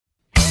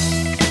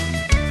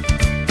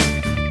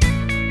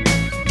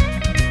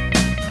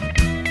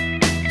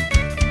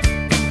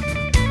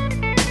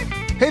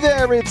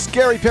It's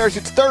Gary Parrish.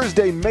 It's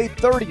Thursday, May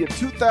 30th,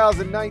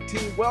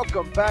 2019.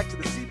 Welcome back to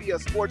the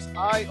CBS Sports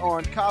Eye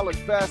on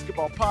College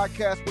Basketball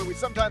podcast, where we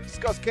sometimes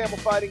discuss camel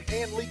fighting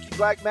and leaky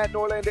black. Matt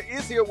Norlander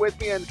is here with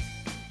me, and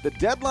the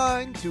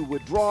deadline to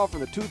withdraw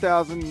from the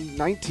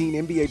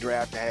 2019 NBA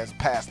draft has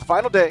passed. The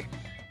final day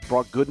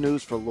brought good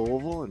news for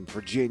Louisville and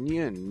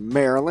Virginia and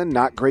Maryland.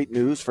 Not great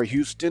news for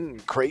Houston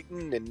and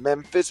Creighton and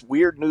Memphis.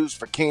 Weird news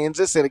for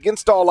Kansas. And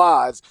against all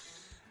odds,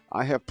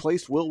 I have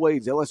placed Will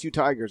Wade's LSU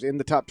Tigers in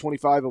the top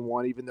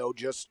 25-1, even though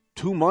just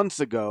 2 months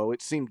ago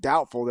it seemed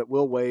doubtful that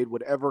Will Wade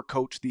would ever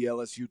coach the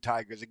LSU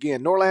Tigers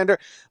again. Norlander,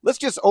 let's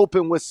just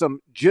open with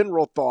some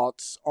general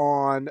thoughts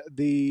on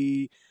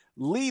the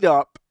lead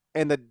up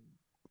and the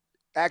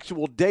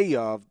actual day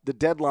of the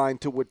deadline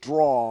to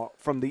withdraw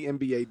from the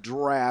NBA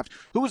draft.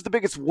 Who was the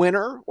biggest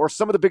winner, or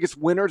some of the biggest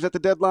winners at the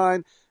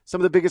deadline,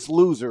 some of the biggest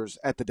losers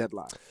at the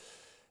deadline?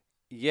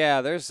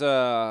 Yeah, there's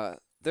a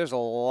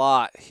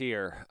lot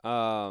here.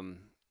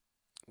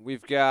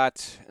 We've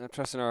got, I'm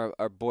trusting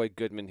our boy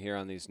Goodman here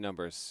on these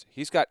numbers.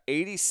 He's got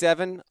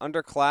 87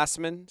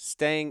 underclassmen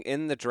staying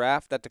in the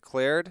draft that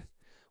declared,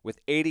 with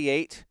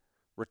 88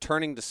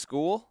 returning to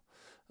school.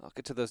 I'll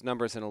get to those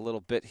numbers in a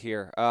little bit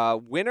here.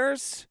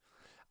 Winners,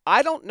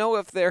 I don't know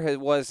if there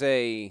was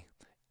an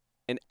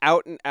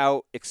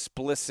out-and-out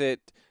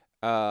explicit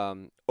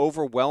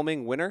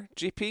overwhelming winner,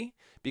 GP.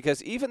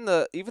 Because even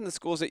the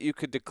schools that you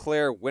could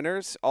declare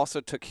winners also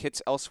took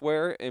hits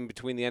elsewhere in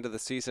between the end of the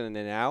season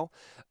and now.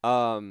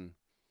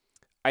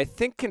 I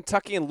think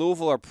Kentucky and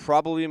Louisville are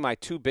probably my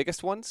two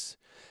biggest ones,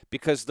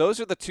 because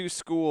those are the two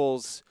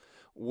schools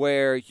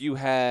where you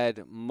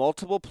had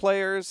multiple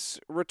players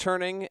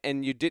returning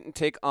and you didn't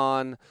take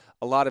on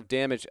a lot of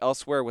damage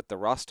elsewhere with the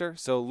roster.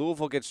 So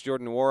Louisville gets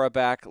Jordan Nwora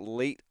back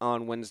late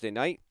on Wednesday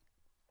night.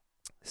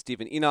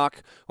 Stephen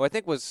Enoch, who I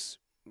think was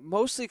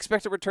mostly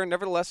expected to return.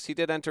 Nevertheless, he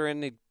did enter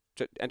in. He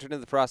entered into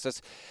the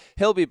process.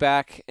 He'll be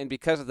back, and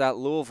because of that,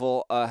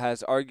 Louisville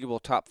has arguable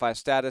top 5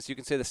 status. You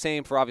can say the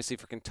same for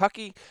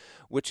Kentucky,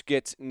 which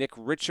gets Nick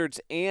Richards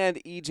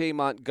and E.J.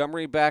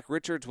 Montgomery back.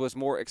 Richards was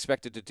more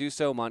expected to do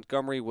so.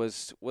 Montgomery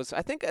was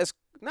I think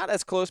not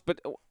as close,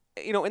 but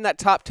in that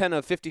top 10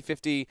 of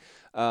 50-50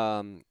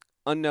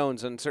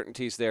 unknowns,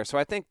 uncertainties there. So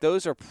I think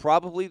those are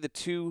probably the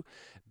two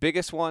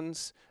biggest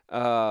ones.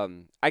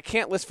 I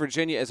can't list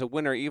Virginia as a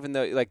winner, even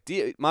though,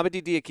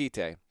 Mamadi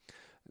Diakite,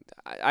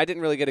 I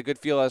didn't really get a good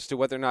feel as to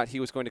whether or not he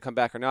was going to come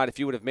back or not. If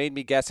you would have made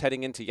me guess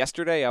heading into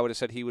yesterday, I would have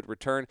said he would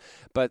return.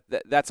 But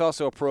that's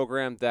also a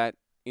program that,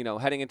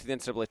 heading into the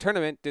NCAA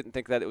tournament, didn't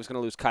think that it was going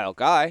to lose Kyle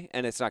Guy,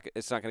 and it's not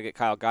going to get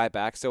Kyle Guy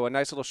back. So a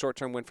nice little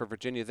short-term win for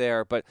Virginia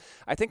there. But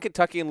I think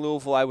Kentucky and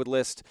Louisville I would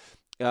list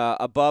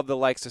above the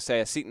likes of, say,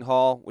 a Seton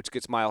Hall, which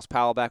gets Miles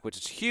Powell back, which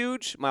is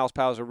huge. Miles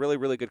Powell is a really,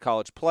 really good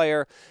college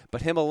player,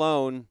 but him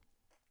alone,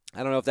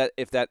 I don't know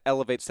if that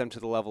elevates them to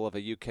the level of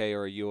a UK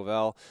or a U of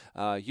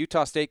L.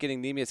 Utah State getting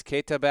Neemias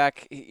Queta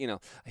back.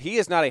 He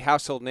is not a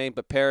household name,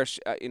 but Parrish,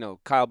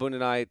 Kyle Boone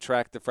and I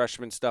tracked the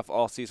freshman stuff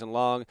all season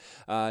long.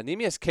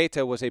 Neemias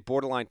Queta was a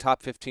borderline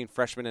top 15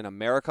 freshman in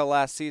America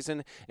last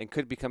season and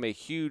could become a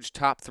huge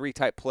top 3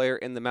 type player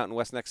in the Mountain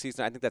West next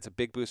season. I think that's a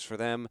big boost for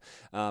them.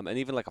 And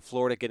even like a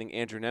Florida getting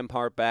Andrew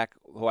Nembhard back,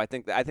 who I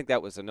think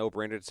that was a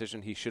no-brainer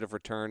decision. He should have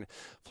returned.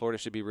 Florida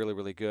should be really,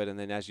 really good. And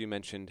then, as you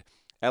mentioned,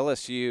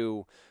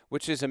 LSU,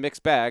 which is a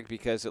mixed bag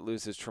because it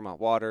loses Tremont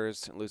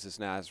Waters, it loses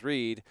Naz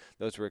Reid.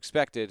 Those were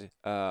expected.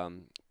 But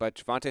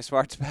Javonte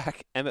Smart's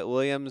back. Emmett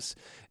Williams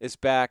is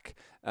back.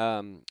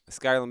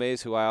 Skylar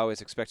Mays, who I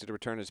always expected to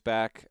return, is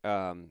back.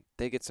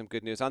 They get some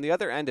good news. On the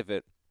other end of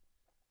it,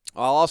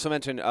 I'll also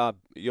mention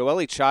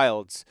Yoeli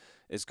Childs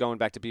is going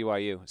back to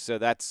BYU. So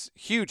that's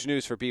huge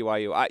news for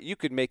BYU. You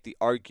could make the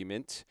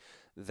argument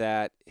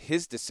that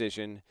his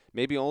decision,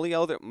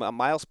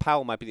 Miles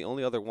Powell might be the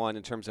only other one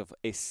in terms of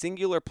a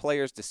singular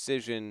player's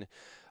decision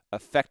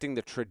affecting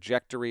the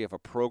trajectory of a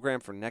program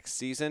for next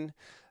season.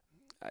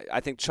 I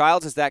think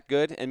Childs is that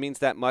good and means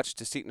that much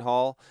to Seton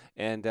Hall,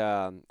 and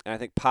I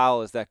think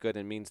Powell is that good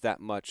and means that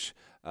much,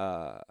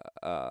 or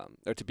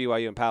to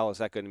BYU, and Powell is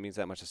that good and means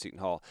that much to Seton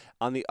Hall.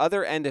 On the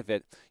other end of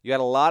it, you had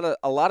a lot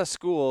of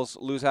schools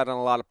lose out on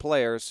a lot of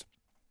players.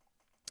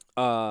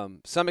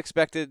 Some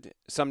expected,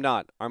 some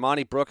not.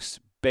 Armani Brooks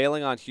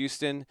bailing on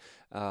Houston.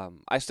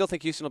 I still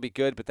think Houston will be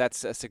good, but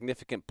that's a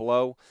significant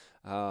blow.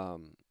 I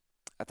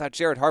thought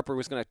Jared Harper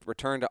was going to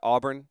return to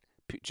Auburn,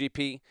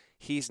 GP.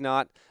 He's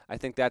not. I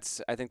think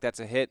that's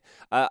a hit.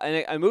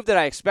 And a move that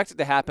I expected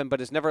to happen, but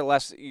is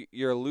nevertheless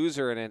you're a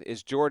loser in it,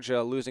 is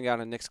Georgia losing out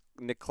on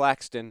Nick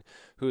Claxton,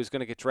 who is going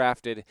to get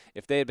drafted.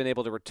 If they had been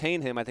able to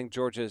retain him, I think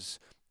Georgia's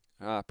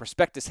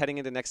prospectus heading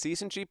into next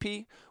season,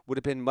 GP, would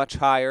have been much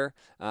higher.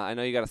 I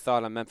know you got a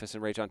thought on Memphis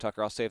and Ray-John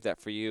Tucker. I'll save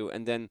that for you.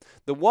 And then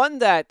the one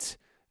that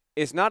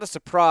is not a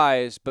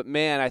surprise, but,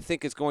 man, I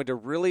think is going to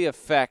really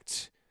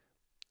affect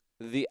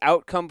the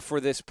outcome for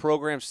this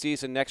program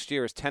season next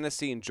year is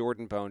Tennessee and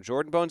Jordan Bone.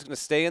 Jordan Bone's going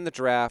to stay in the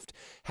draft.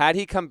 Had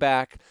he come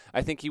back,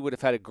 I think he would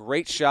have had a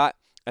great shot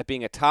at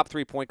being a top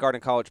 3 point guard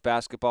in college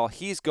basketball.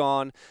 He's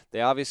gone.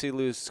 They obviously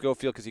lose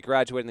Schofield because he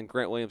graduated, and then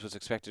Grant Williams was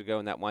expected to go,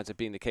 and that winds up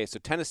being the case. So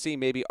Tennessee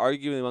may be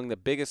arguably among the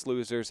biggest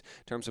losers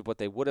in terms of what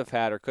they would have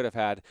had or could have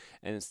had,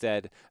 and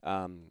instead,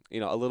 a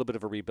little bit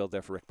of a rebuild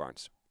there for Rick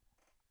Barnes.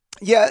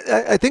 Yeah,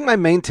 I think my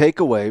main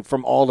takeaway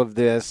from all of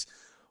this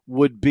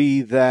would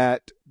be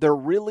that there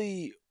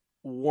really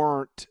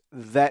weren't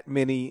that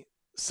many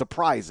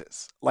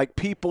surprises. Like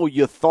people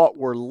you thought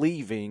were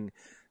leaving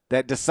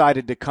that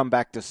decided to come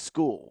back to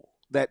school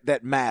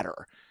that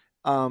matter.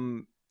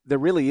 There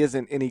really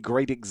isn't any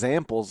great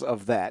examples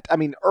of that. I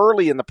mean,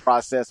 early in the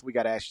process, we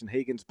got Ashton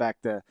Higgins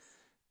back to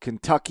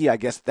Kentucky. I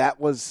guess that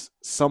was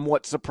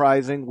somewhat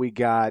surprising. We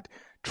got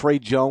Trey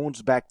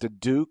Jones back to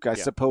Duke. I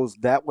suppose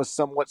that was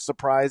somewhat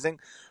surprising.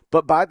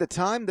 But by the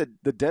time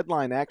the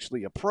deadline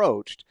actually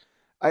approached,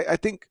 I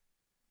think,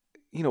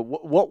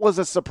 what was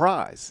a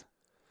surprise?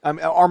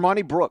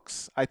 Armani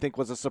Brooks, I think,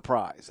 was a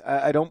surprise.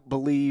 I don't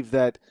believe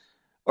that,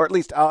 or at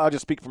least I'll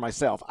just speak for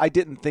myself. I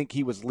didn't think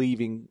he was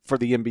leaving for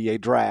the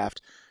NBA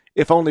draft,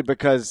 if only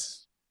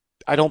because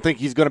I don't think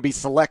he's going to be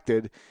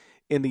selected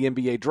in the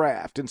NBA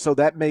draft. And so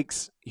that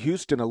makes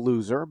Houston a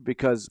loser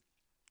because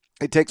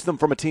it takes them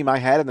from a team I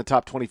had in the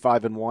top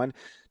 25-1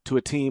 to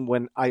a team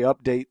when I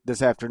update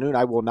this afternoon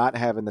I will not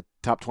have in the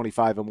top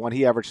 25-1.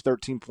 He averaged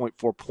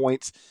 13.4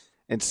 points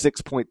and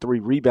 6.3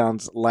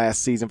 rebounds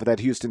last season for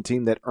that Houston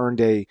team that earned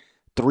a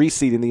 3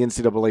 seed in the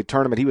NCAA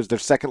tournament. He was their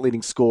second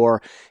leading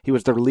scorer. He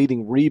was their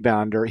leading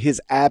rebounder.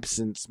 His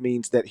absence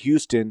means that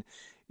Houston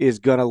is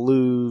going to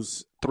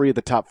lose 3 of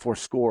the top 4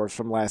 scorers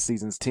from last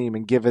season's team.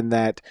 And given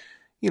that,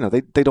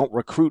 they don't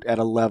recruit at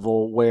a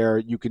level where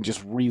you can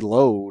just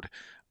reload,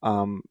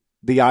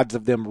 the odds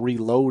of them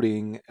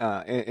reloading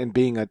and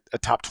being a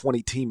top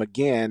 20 team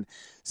again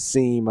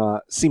seem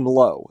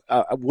low.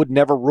 I would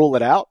never rule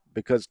it out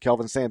because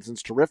Kelvin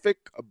Sampson's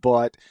terrific,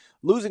 but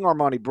losing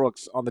Armani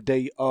Brooks on the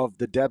day of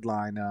the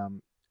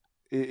deadline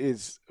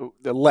is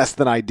less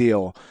than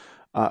ideal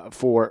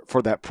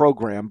for that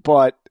program.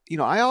 But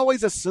I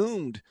always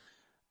assumed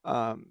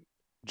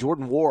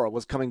Jordan Nwora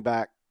was coming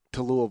back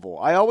to Louisville.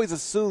 I always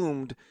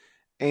assumed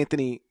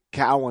Anthony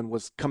Cowan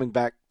was coming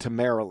back to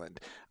Maryland.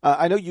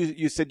 I know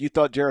you said you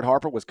thought Jared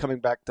Harper was coming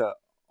back to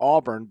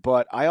Auburn,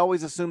 but I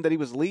always assumed that he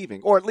was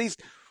leaving, or at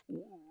least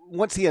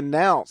once he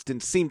announced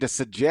and seemed to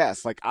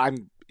suggest, like,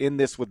 I'm in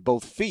this with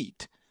both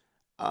feet,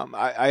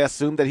 I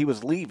assumed that he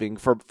was leaving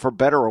for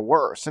better or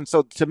worse. And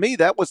so to me,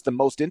 that was the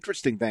most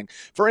interesting thing.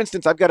 For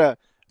instance, I've got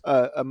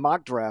a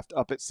mock draft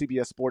up at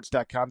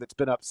CBSSports.com that's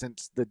been up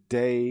since the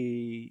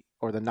day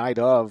or the night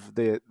of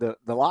the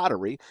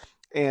lottery,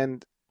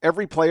 and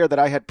every player that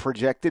I had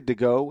projected to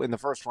go in the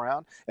first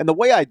round. And the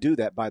way I do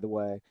that, by the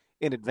way,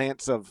 in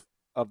advance of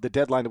the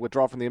deadline to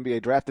withdraw from the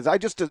NBA draft is I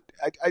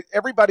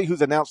everybody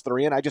who's announced they're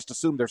in, I just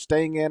assume they're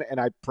staying in and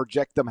I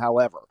project them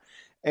however.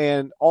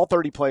 And all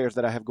 30 players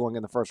that I have going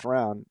in the first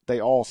round, they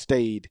all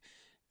stayed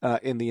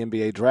in the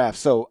NBA draft.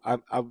 So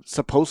I'm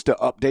supposed to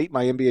update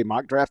my NBA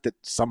mock draft at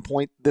some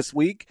point this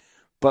week,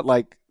 but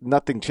like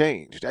nothing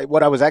changed.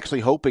 What I was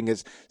actually hoping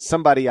is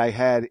somebody I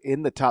had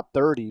in the top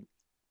 30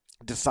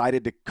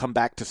 decided to come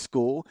back to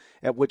school,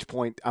 at which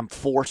point I'm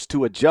forced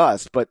to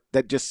adjust, but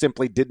that just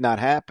simply did not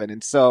happen.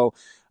 And so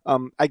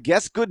I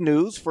guess good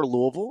news for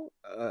Louisville.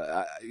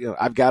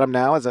 I've got them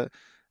now as a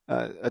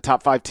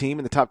top 5 team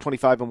in the top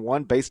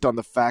 25-1 based on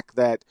the fact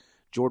that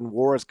Jordan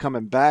Nwora is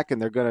coming back,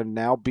 and they're going to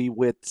now be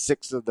with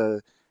 6 of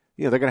the,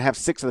 they're going to have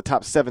 6 of the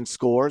top 7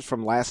 scorers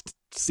from last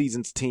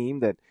season's team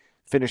that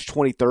finished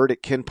 23rd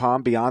at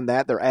KenPom. Beyond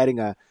that, they're adding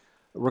a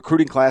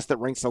recruiting class that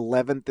ranks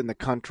 11th in the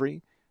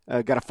country.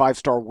 Got a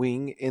 5-star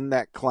wing in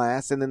that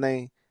class, and then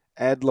they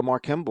add Lamar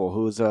Kimball,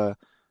 who's a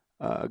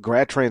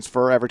grad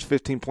transfer, averaged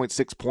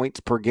 15.6 points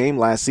per game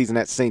last season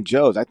at St.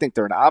 Joe's. I think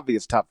they're an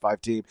obvious top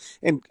 5 team.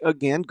 And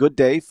again, good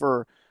day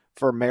for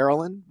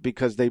Maryland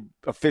because they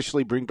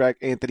officially bring back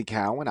Anthony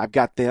Cowan. I've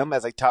got them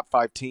as a top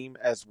 5 team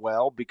as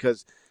well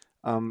because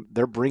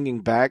they're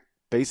bringing back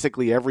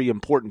basically every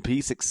important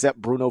piece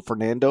except Bruno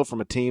Fernando from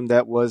a team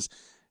that was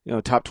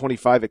top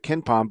 25 at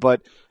KenPom.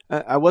 But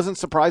I wasn't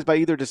surprised by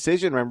either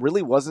decision. I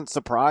really wasn't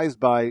surprised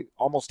by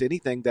almost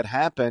anything that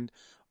happened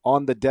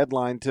on the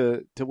deadline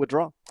to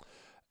withdraw.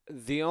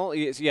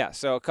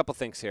 So a couple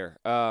things here.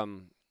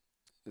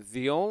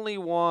 The only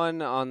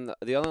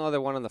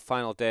other one on the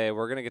final day,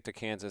 we're going to get to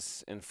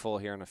Kansas in full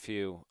here in a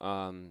few.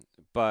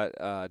 But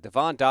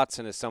Devon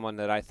Dotson is someone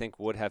that I think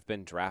would have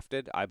been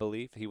drafted. I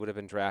believe he would have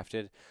been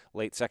drafted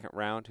late second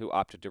round, who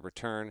opted to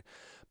return.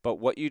 But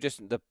what you just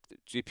the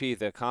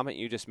comment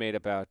you just made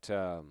about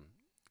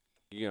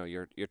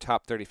your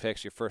top 30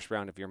 picks, your first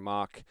round of your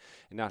mock,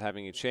 and not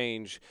having a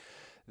change,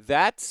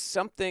 that's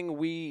something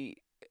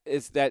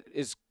that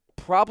is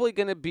probably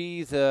going to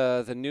be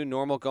the new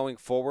normal going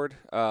forward.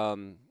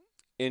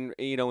 In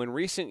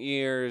recent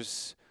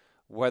years,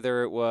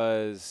 whether it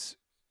was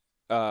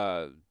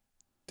Doug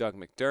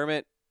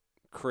McDermott,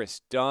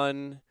 Chris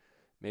Dunn,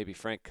 maybe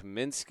Frank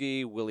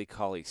Kaminsky, Willie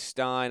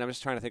Cauley-Stein. I'm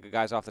just trying to think of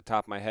guys off the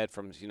top of my head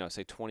from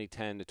say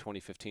 2010 to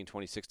 2015,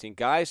 2016,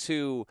 guys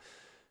who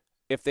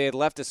if they had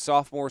left as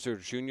sophomores or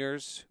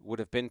juniors, would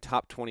have been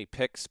top 20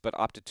 picks, but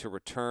opted to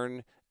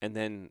return and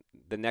then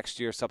the next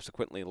year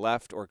subsequently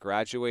left or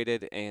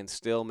graduated and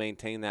still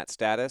maintain that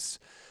status.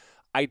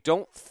 I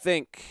don't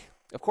think,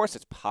 of course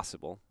it's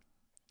possible,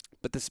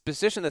 but the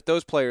position that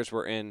those players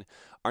were in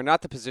are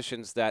not the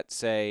positions that,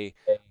 say,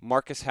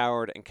 Marcus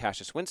Howard and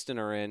Cassius Winston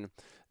are in.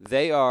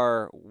 They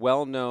are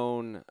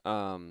well-known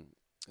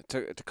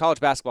to college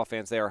basketball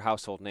fans. They are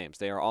household names.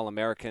 They are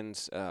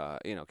All-Americans.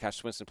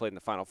 Cassius Winston played in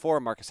the Final Four.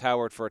 Marcus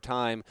Howard, for a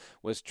time,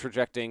 was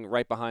trajecting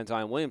right behind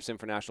Zion Williamson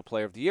for National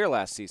Player of the Year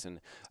last season.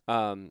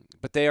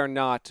 But they are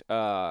not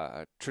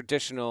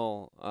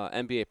traditional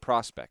NBA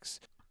prospects.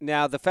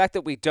 Now, the fact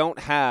that we don't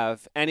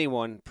have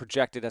anyone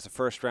projected as a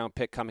first-round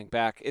pick coming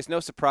back is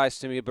no surprise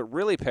to me, but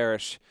really,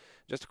 Parrish,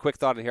 just a quick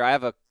thought in here. I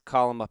have a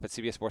column up at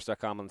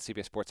CBSSports.com on the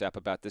CBS Sports app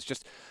about this.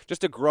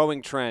 Just a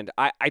growing trend.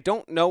 I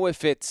don't know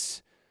if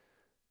it's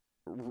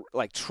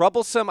like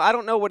troublesome. I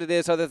don't know what it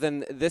is other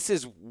than this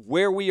is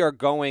where we are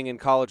going in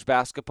college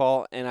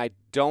basketball, and I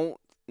don't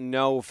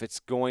know if it's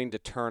going to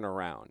turn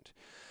around.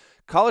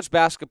 College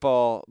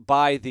basketball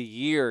by the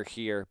year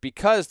here,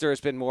 because there has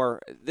been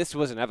more, this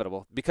was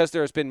inevitable, because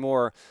there has been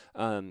more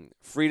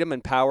freedom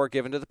and power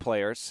given to the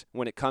players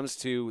when it comes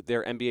to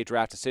their NBA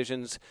draft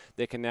decisions.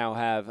 They can now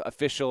have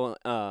official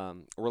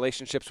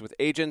relationships with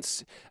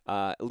agents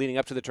leading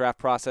up to the draft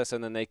process,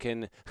 and then they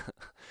can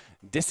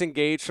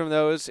disengage from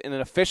those in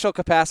an official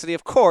capacity,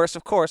 of course,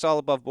 all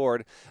above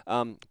board.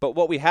 But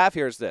what we have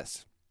here is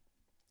this.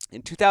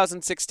 In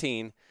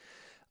 2016,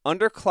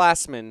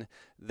 underclassmen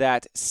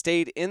that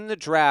stayed in the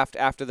draft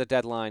after the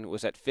deadline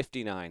was at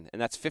 59, and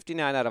that's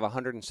 59 out of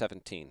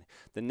 117.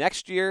 The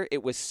next year,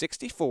 it was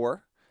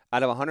 64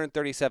 out of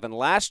 137.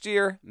 Last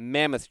year,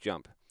 mammoth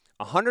jump.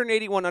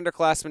 181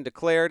 underclassmen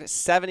declared,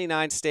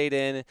 79 stayed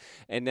in,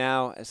 and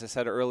now, as I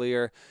said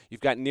earlier,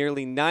 you've got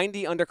nearly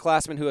 90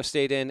 underclassmen who have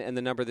stayed in, and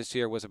the number this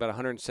year was about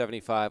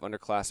 175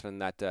 underclassmen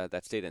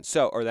that stayed in,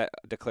 or that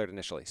declared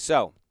initially.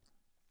 So,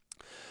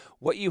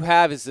 what you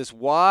have is this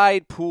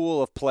wide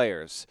pool of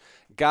players.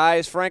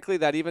 Guys, frankly,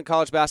 that even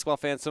college basketball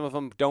fans, some of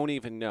them don't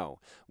even know.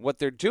 What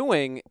they're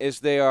doing is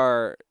they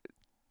are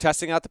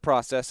testing out the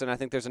process, and I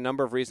think there's a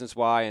number of reasons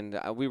why, and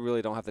we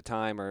really don't have the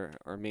time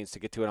or means to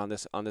get to it on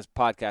this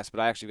podcast,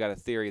 but I actually got a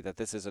theory that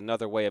this is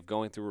another way of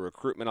going through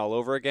recruitment all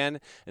over again,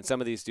 and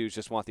some of these dudes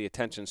just want the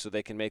attention so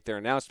they can make their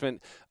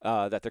announcement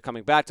that they're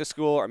coming back to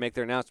school, or make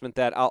their announcement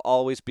that I'll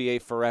always be a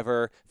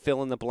forever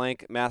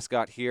fill-in-the-blank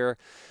mascot here,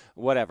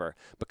 whatever.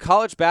 But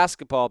college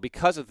basketball,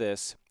 because of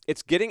this,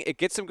 it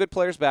gets some good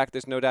players back.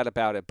 There's no doubt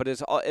about it. But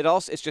it's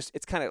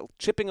kind of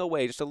chipping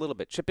away just a little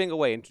bit,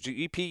 And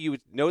EP, you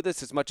would know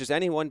this as much as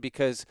anyone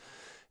because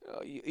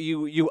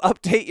you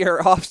update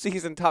your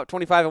off-season top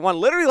 25 and 1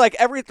 literally like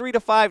every 3 to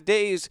 5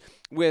 days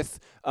with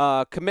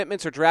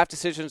commitments or draft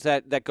decisions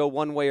that go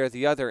one way or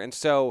the other. And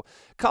so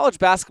college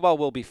basketball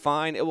will be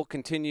fine. It will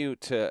continue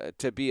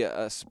to be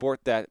a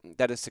sport that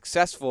is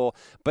successful.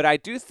 But I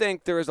do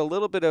think there is a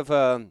little bit of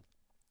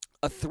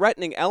a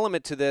threatening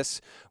element to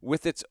this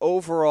with its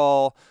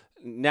overall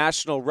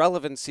national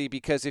relevancy,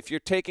 because if you're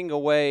taking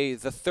away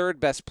the third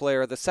best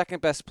player, the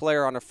second best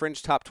player on a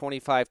fringe top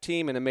 25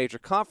 team in a major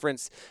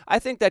conference, I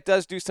think that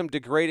does do some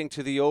degrading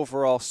to the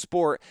overall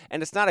sport,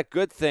 and it's not a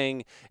good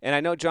thing. And I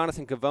know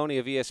Jonathan Gavoni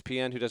of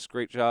ESPN, who does a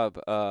great job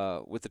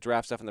with the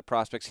draft stuff and the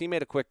prospects, he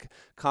made a quick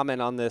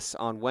comment on this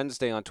on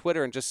Wednesday on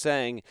Twitter and just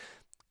saying,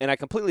 and I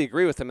completely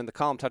agree with him, and the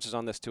column touches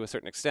on this to a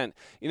certain extent.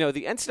 The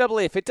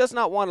NCAA, if it does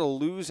not want to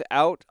lose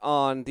out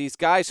on these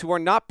guys who are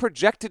not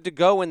projected to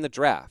go in the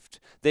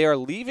draft, they are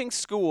leaving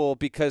school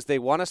because they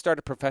want to start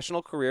a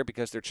professional career,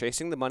 because they're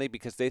chasing the money,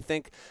 because they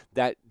think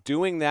that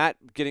doing that,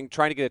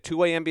 trying to get a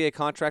two-way NBA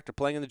contract or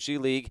playing in the G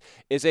League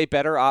is a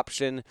better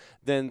option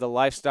than the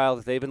lifestyle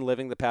that they've been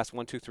living the past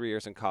 1, 2, 3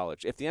 years in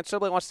college. If the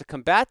NCAA wants to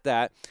combat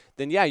that,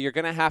 then yeah, you're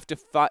going to have to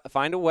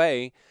find a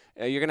way.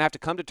 You're going to have to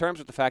come to terms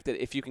with the fact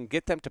that if you can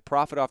get them to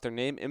profit off their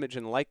name, image,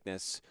 and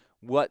likeness,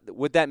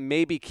 would that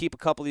maybe keep a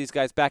couple of these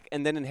guys back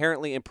and then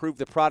inherently improve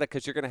the product,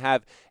 because you're going to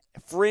have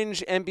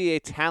fringe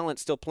NBA talent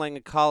still playing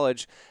in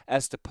college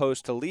as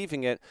opposed to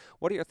leaving it.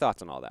 What are your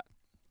thoughts on all that?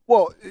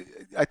 Well,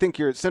 I think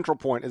your central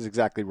point is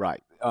exactly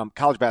right.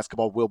 College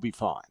basketball will be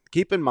fine.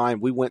 Keep in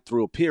mind, we went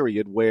through a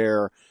period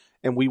where,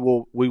 and we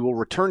will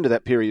return to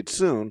that period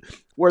soon,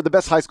 where the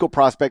best high school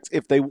prospects,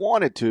 if they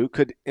wanted to,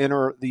 could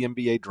enter the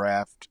NBA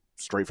draft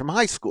straight from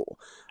high school.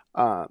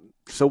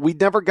 So we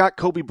never got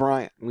Kobe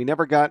Bryant. We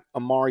never got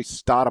Amari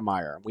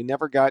Stoudemire. We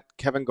never got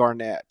Kevin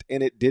Garnett.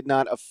 And it did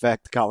not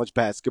affect college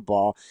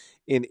basketball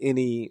in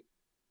any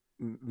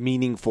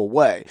meaningful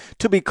way.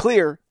 To be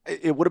clear,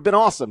 it would have been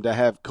awesome to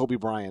have Kobe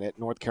Bryant at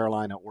North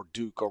Carolina or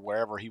Duke or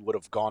wherever he would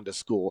have gone to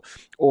school,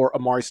 or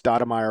Amari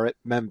Stoudemire at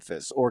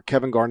Memphis, or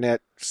Kevin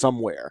Garnett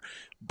somewhere.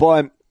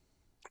 But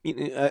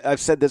I've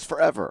said this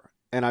forever,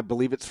 and I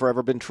believe it's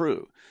forever been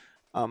true.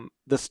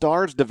 The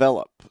stars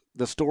develop.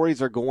 The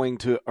stories are going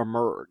to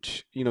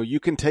emerge. You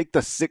can take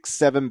the 6,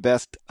 7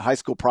 best high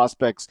school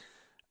prospects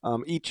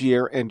each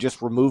year and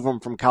just remove them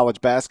from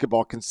college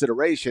basketball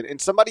consideration. And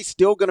somebody's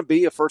still going to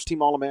be a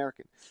first-team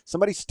All-American.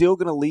 Somebody's still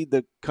going to lead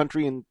the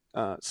country in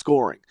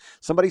scoring.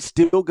 Somebody's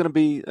still going to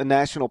be a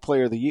National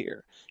Player of the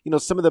Year.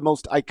 Some of the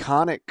most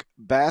iconic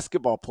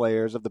basketball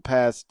players of the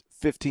past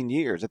 15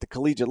 years at the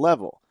collegiate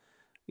level.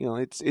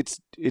 It's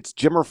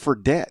Jimmer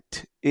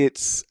Fredette.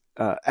 It's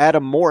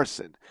Adam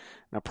Morrison.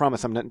 And I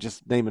promise I'm not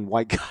just naming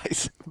white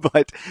guys,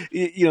 but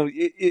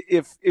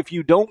if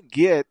you don't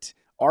get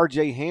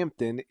R.J.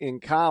 Hampton in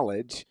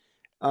college,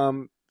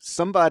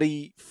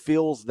 somebody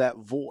fills that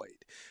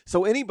void.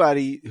 So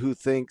anybody who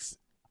thinks,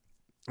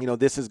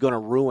 this is going to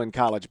ruin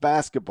college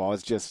basketball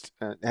is just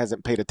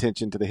hasn't paid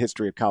attention to the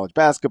history of college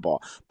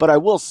basketball. But I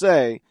will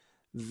say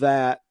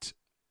that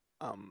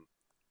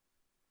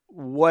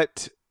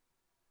what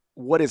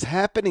is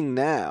happening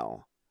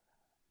now,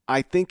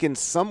 I think in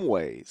some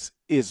ways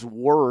is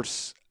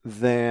worse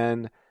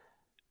than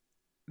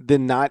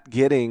not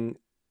getting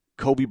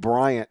Kobe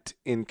Bryant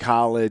in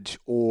college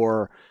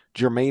or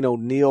Jermaine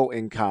O'Neal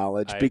in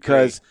college,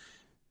 because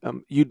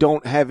you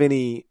don't have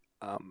any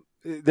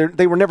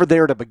they were never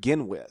there to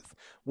begin with.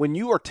 When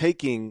you are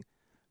taking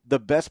the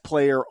best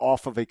player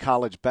off of a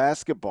college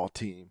basketball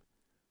team,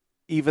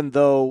 even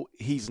though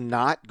he's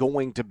not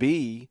going to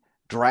be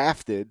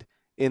drafted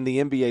in the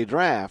NBA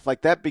draft,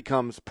 like that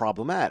becomes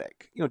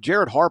problematic.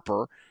 Jared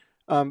Harper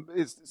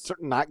is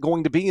certainly not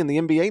going to be in the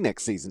NBA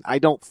next season, I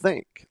don't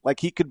think. Like,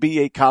 he could be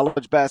a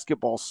college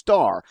basketball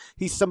star.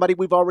 He's somebody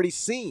we've already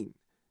seen,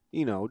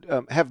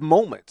 have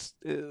moments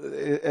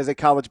as a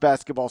college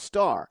basketball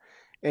star.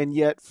 And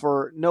yet,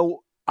 for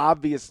no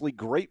obviously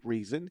great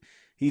reason,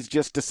 he's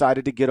just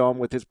decided to get on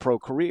with his pro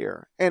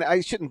career. And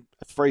I shouldn't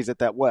phrase it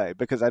that way,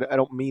 because I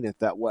don't mean it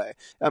that way.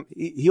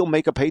 He'll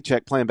make a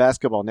paycheck playing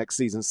basketball next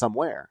season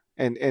somewhere.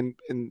 And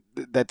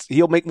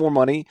he'll make more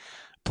money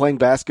playing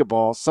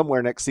basketball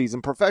somewhere next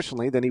season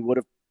professionally than he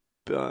would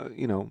have,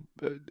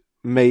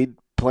 made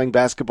playing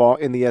basketball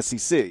in the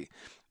SEC.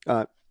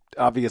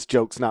 Obvious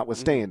jokes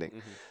notwithstanding.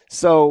 Mm-hmm.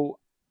 So,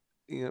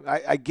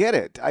 I get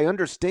it. I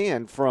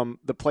understand from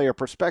the player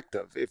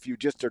perspective. If you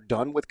just are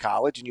done with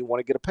college and you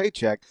want to get a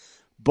paycheck,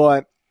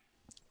 but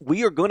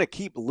we are going to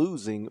keep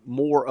losing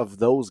more of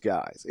those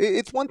guys.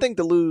 It's one thing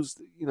to lose,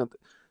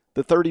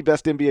 the 30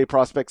 best NBA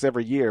prospects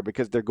every year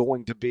because they're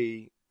going to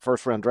be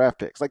first-round draft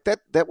picks. Like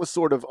that was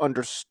sort of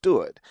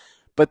understood.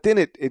 But then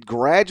it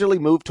gradually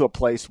moved to a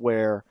place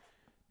where,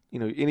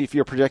 and if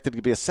you're projected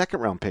to be a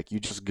second-round pick, you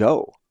just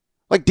go.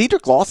 Like,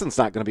 Dedrick Lawson's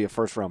not going to be a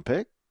first-round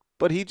pick,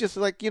 but he just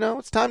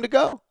it's time to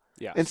go.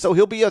 Yes. And so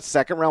he'll be a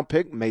second-round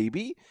pick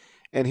maybe,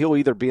 and he'll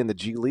either be in the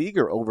G League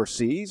or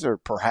overseas or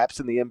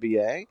perhaps in the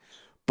NBA.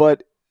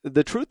 But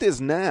the truth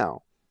is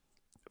now,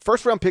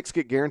 first-round picks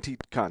get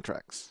guaranteed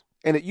contracts.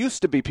 And it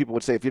used to be people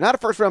would say, if you're not a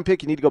first-round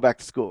pick, you need to go back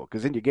to school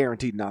because then you're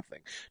guaranteed nothing.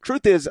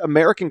 Truth is,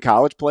 American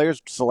college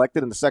players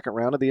selected in the second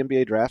round of the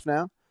NBA draft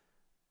now,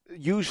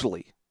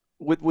 usually,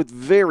 with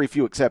very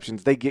few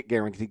exceptions, they get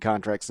guaranteed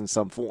contracts in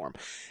some form.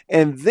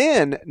 And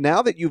then,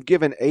 now that you've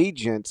given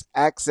agents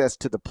access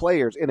to the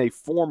players in a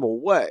formal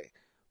way,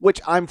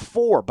 which I'm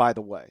for, by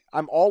the way.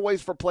 I'm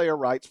always for player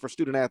rights, for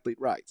student-athlete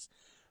rights.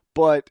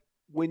 But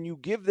when you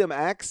give them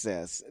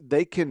access,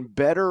 they can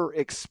better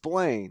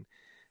explain,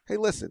 hey,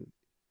 listen,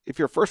 if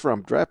you're a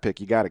first-round draft pick,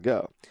 you got to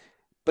go.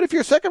 But if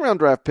you're a second-round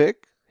draft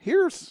pick,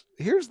 here's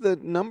the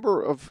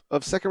number of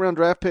second-round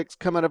draft picks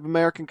come out of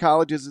American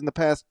colleges in the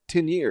past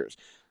 10 years.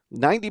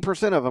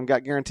 90% of them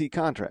got guaranteed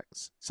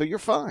contracts. So you're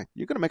fine.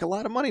 You're going to make a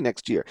lot of money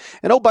next year.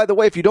 And, oh, by the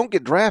way, if you don't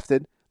get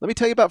drafted, let me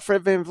tell you about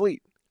Fred VanVleet.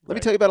 Let me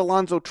tell you about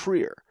Alonzo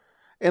Trier.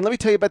 And let me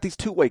tell you about these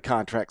two-way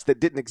contracts that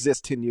didn't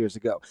exist 10 years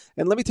ago.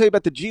 And let me tell you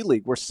about the G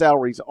League where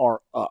salaries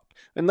are up.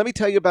 And let me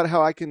tell you about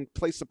how I can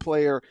place a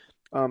player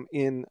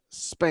in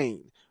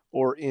Spain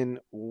or in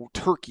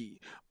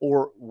Turkey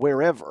or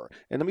wherever.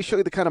 And let me show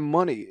you the kind of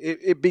money.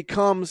 It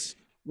becomes,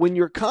 when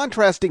you're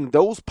contrasting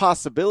those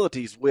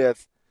possibilities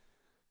with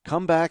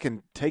come back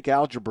and take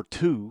Algebra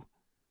 2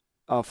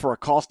 for a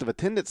cost of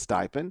attendance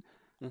stipend,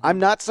 I'm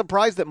not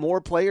surprised that more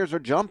players are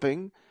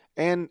jumping,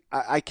 and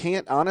I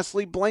can't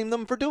honestly blame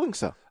them for doing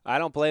so. I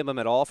don't blame them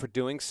at all for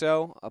doing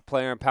so.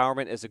 Player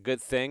empowerment is a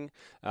good thing,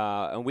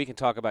 and we can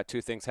talk about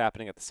two things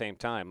happening at the same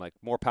time. Like,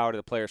 more power to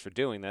the players for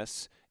doing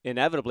this.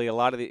 Inevitably,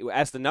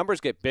 as the numbers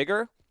get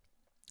bigger,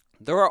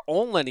 there are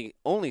only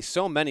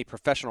so many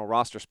professional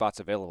roster spots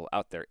available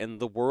out there in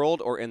the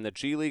world or in the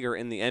G League or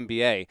in the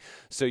NBA.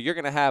 So you're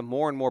going to have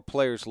more and more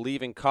players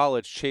leaving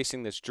college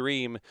chasing this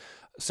dream,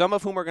 some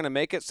of whom are going to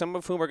make it, some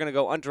of whom are going to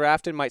go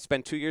undrafted, might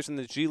spend 2 years in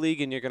the G League,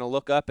 and you're going to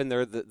look up and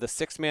they're the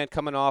sixth man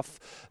coming off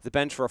the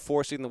bench for a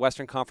 4 seed in the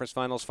Western Conference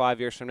Finals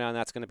 5 years from now, and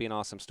that's going to be an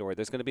awesome story.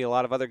 There's going to be a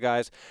lot of other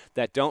guys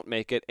that don't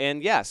make it.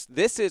 And, yes,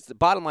 this is the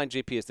bottom line,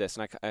 JP, is this,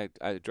 and I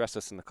address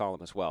this in the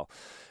column as well.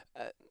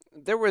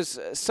 There was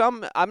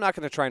some, I'm not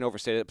going to try and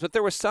overstate it, but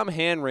there was some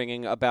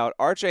hand-wringing about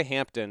R.J.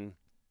 Hampton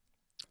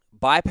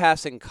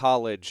bypassing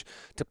college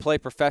to play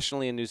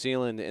professionally in New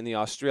Zealand in the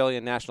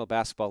Australian National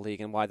Basketball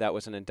League and why that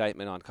was an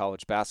indictment on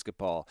college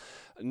basketball.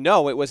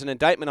 No, it was an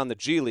indictment on the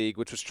G League,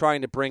 which was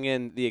trying to bring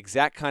in the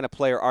exact kind of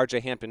player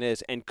RJ Hampton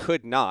is and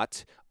could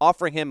not,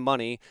 offering him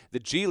money. The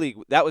G League,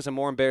 that was a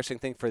more embarrassing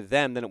thing for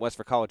them than it was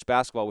for college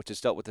basketball, which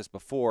has dealt with this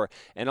before.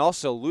 And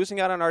also, losing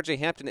out on RJ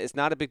Hampton is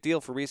not a big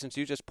deal for reasons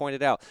you just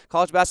pointed out.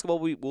 College basketball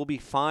will be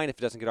fine if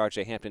it doesn't get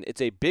RJ Hampton.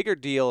 It's a bigger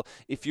deal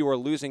if you are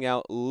losing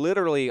out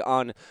literally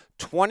on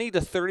 20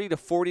 to 30 to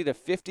 40 to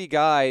 50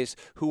 guys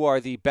who are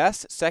the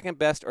best, second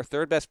best, or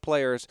third best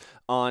players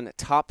on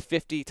top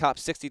 50, top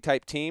 60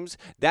 type teams.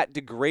 That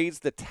degrades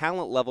the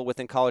talent level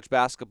within college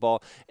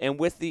basketball. And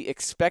with the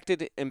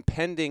expected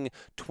impending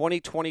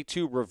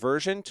 2022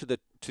 reversion to the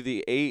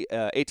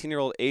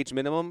 18-year-old age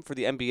minimum for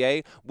the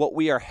NBA, what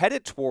we are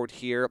headed toward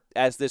here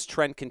as this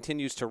trend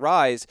continues to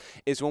rise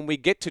is when we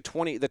get to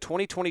the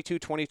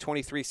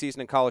 2022-2023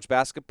 season in college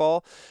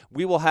basketball,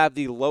 we will have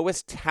the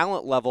lowest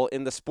talent level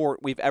in the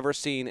sport we've ever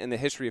seen in the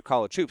history of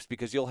college hoops,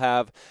 because you'll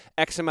have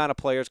X amount of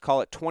players,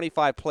 call it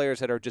 25 players,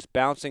 that are just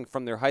bouncing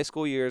from their high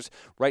school years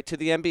right to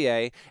the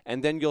NBA,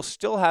 and then you'll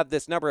still have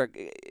this number.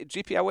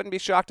 GP, I wouldn't be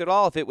shocked at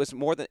all if it was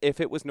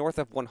north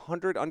of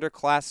 100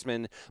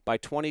 underclassmen by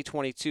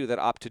 2022 that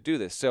opt to do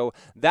this. So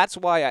that's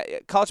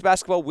why college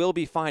basketball will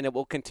be fine. It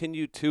will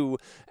continue to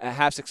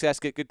have success,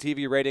 get good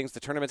TV ratings. The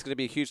tournament's going to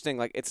be a huge thing.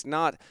 Like,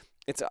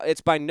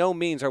 it's by no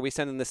means are we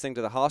sending this thing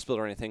to the hospital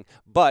or anything,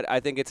 but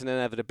I think it's an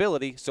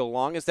inevitability so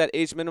long as that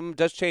age minimum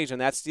does change, and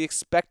that's the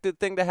expected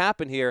thing to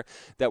happen here,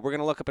 that we're going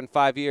to look up in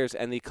 5 years,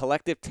 and the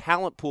collective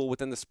talent pool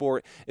within the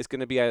sport is going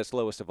to be at its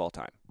lowest of all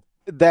time.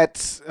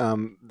 That's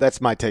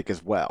my take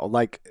as well.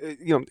 Like,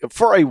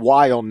 for a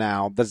while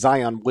now, the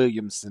Zion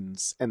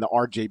Williamsons and the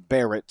R.J.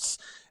 Barretts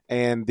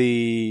and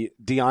the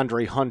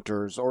DeAndre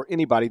Hunters, or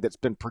anybody that's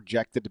been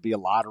projected to be a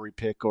lottery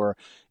pick or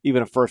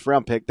even a first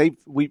round pick,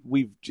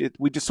 we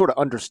just sort of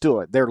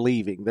understood they're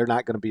leaving. They're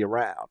not going to be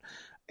around.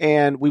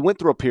 And we went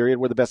through a period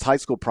where the best high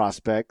school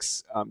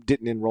prospects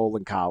didn't enroll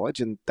in college,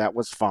 and that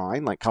was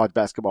fine. Like, college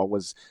basketball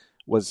was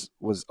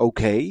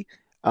okay.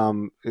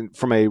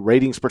 From a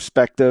ratings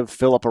perspective,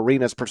 Philip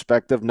Arenas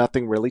perspective,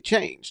 nothing really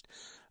changed.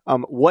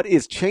 What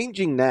is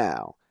changing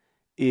now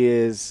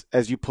is,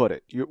 as you put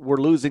it, we're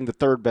losing the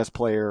third best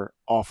player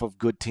off of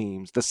good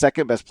teams, the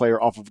second best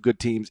player off of good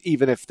teams,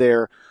 even if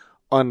they're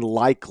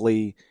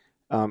unlikely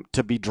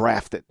to be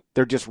drafted.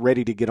 They're just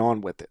ready to get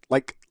on with it.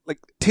 Like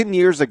 10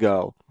 years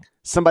ago,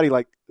 somebody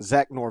like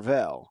Zach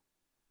Norvell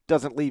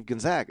doesn't leave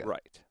Gonzaga.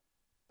 Right.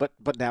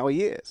 But now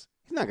he is.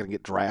 He's not going to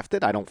get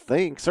drafted, I don't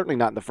think. Certainly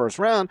not in the first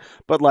round,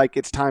 but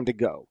it's time to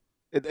go.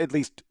 At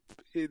least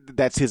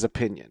that's his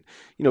opinion.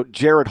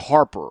 Jared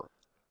Harper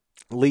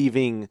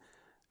leaving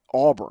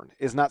Auburn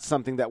is not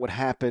something that would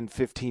happen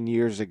 15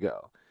 years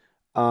ago.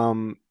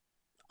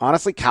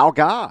 Honestly, Kyle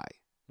Guy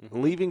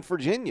leaving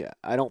Virginia,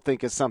 I don't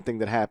think is something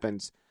that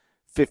happens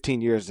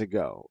 15 years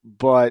ago.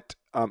 But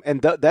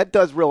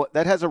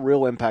that has a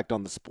real impact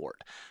on the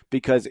sport,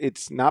 because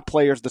it's not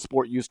players the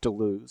sport used to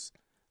lose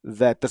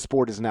that the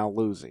sport is now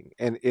losing,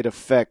 and it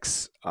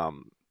affects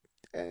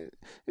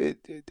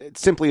it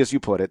simply, as you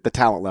put it, the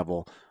talent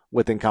level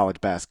within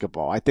college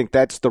basketball. I think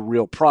that's the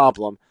real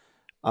problem.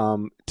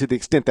 To the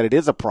extent that it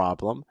is a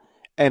problem,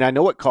 and I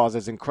know it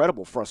causes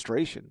incredible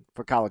frustration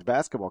for college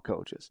basketball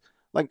coaches.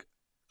 Like,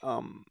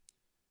 John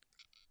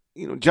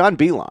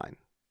Beilein,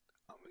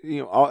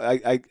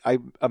 I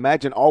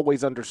imagine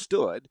always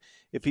understood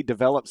if he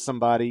developed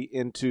somebody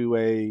into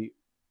a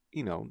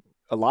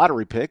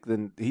lottery pick,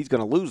 then he's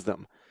going to lose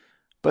them.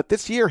 But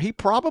this year, he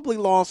probably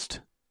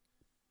lost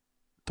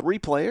 3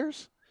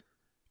 players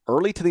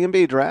early to the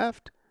NBA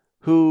draft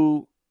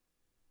who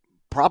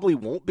probably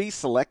won't be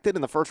selected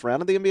in the first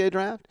round of the NBA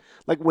draft.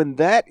 Like, when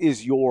that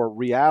is your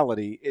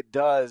reality, it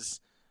does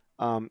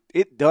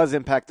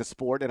impact the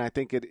sport, and I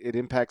think it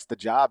impacts the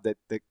job that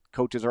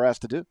coaches are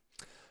asked to do.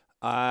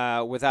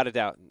 Without a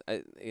doubt.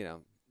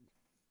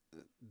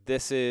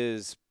 This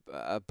is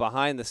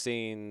behind the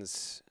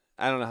scenes.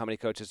 I don't know how many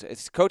coaches.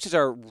 Coaches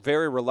are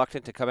very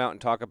reluctant to come out and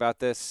talk about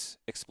this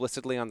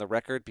explicitly on the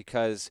record,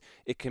 because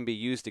it can be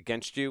used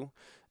against you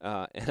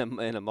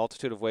in a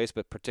multitude of ways,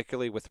 but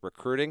particularly with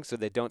recruiting, so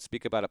they don't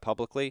speak about it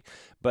publicly.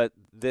 But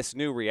this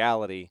new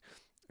reality,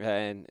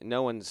 and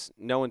no one's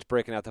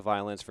breaking out the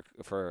violins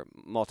for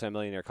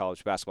multimillionaire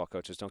college basketball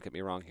coaches, don't get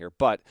me wrong here,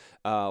 but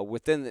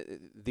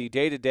within the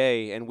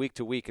day-to-day and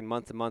week-to-week and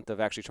month-to-month of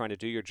actually trying to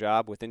do your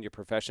job within your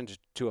profession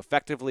to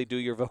effectively do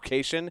your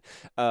vocation,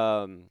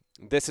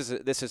 this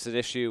is an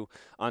issue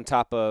on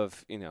top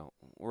of,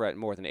 we're at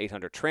more than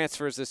 800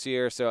 transfers this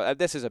year, so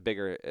this is a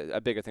bigger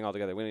thing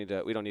altogether.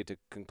 We don't need to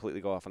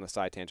completely go off on the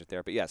side tangent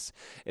there, but yes,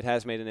 it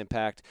has made an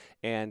impact,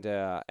 and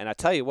I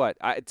tell you what,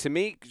 to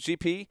me,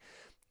 GP,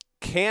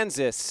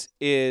 Kansas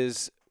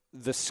is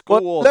the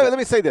school. Well, let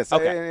me say this,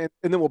 okay,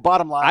 and then we'll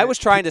bottom line. I was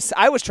trying to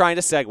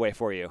segue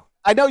for you.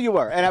 I know you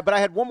were, but I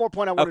had one more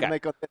point I wanted to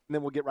make, and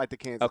then we'll get right to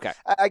Kansas. Okay.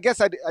 I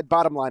guess I'd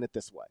bottom line it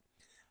this way.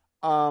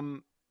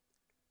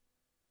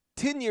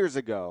 10 years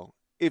ago,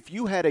 if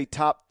you had a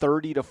top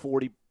 30 to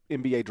 40,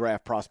 NBA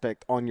draft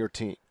prospect on your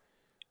team,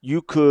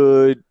 you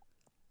could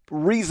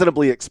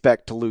reasonably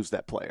expect to lose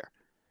that player.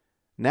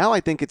 Now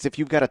I think it's if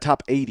you've got a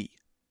top 80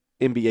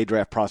 NBA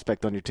draft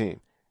prospect on your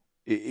team,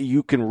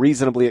 you can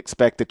reasonably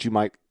expect that you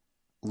might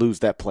lose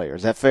that player.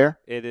 Is that fair?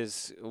 It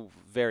is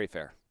very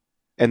fair.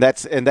 And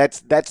that's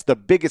the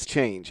biggest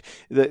change.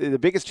 The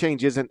biggest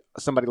change isn't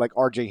somebody like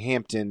R.J.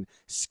 Hampton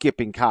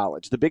skipping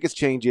college. The biggest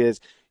change is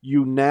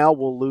you now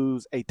will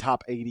lose a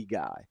top 80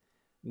 guy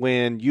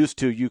when used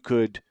to you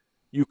could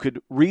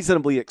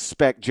reasonably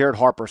expect Jared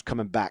Harper's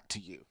coming back to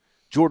you,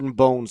 Jordan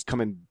Bones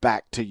coming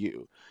back to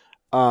you,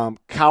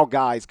 Kyle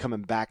Guy's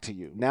coming back to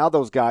you. Now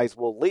those guys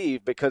will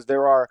leave because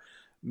there are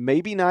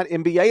maybe not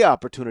NBA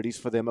opportunities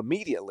for them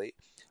immediately,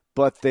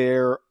 but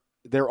there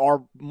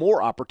are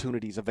more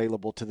opportunities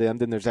available to them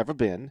than there's ever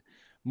been,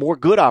 more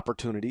good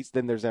opportunities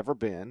than there's ever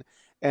been,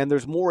 and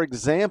there's more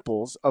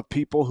examples of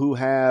people who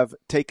have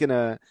taken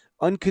a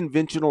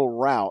unconventional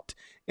route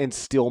and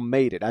still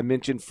made it. I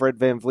mentioned Fred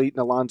VanVleet and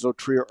Alonzo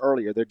Trier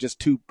earlier. They're just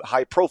two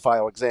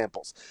high-profile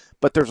examples,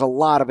 but there's a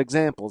lot of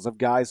examples of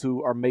guys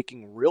who are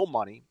making real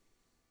money,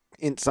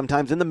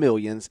 sometimes in the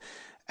millions,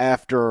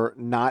 after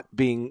not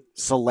being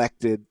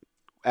selected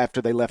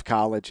after they left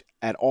college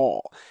at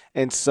all.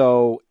 And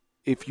so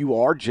if you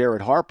are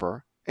Jared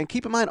Harper, and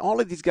keep in mind all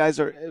of these guys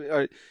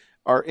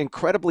are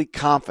incredibly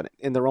confident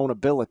in their own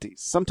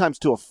abilities, sometimes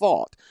to a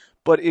fault.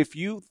 But if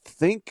you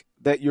think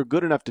that you're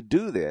good enough to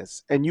do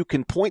this, and you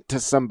can point to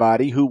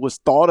somebody who was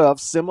thought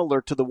of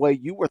similar to the way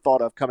you were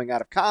thought of coming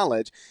out of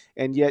college,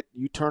 and yet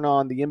you turn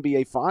on the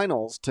NBA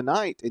Finals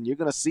tonight, and you're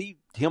going to see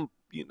him,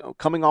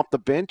 coming off the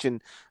bench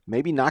and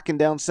maybe knocking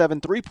down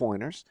 7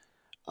 3-pointers,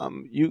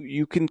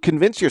 you can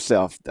convince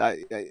yourself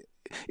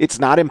it's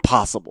not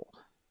impossible,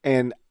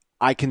 and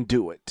I can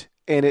do it.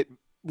 And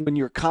when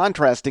you're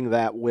contrasting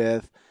that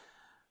with,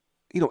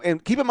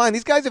 and keep in mind,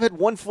 these guys have had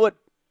 1 foot,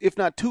 if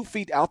not 2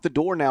 feet out the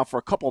door now for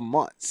a couple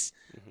months.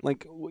 Mm-hmm.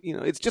 Like,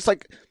 it's just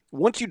like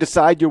once you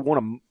decide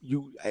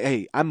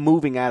hey, I'm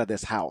moving out of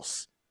this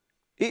house.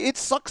 It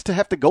sucks to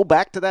have to go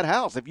back to that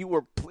house. If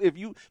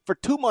you for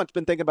 2 months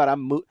been thinking about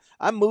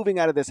I'm moving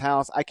out of this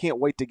house, I can't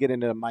wait to get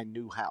into my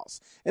new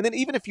house. And then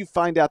even if you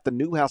find out the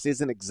new house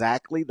isn't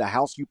exactly the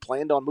house you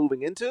planned on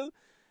moving into,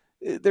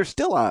 there's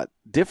still a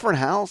different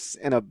house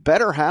and a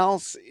better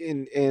house,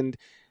 and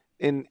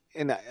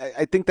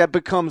I think that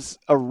becomes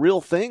a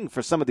real thing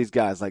for some of these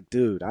guys. Like,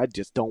 dude, I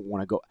just don't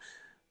want to go.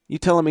 You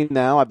telling me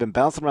now I've been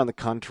bouncing around the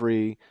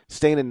country,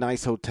 staying in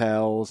nice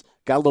hotels,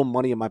 got a little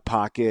money in my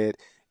pocket,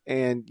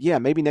 and yeah,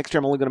 maybe next year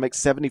I'm only going to make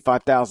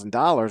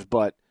 $75,000,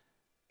 but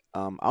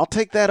I'll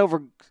take that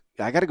over.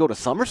 I got to go to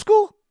summer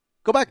school?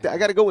 Go back there. I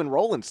got to go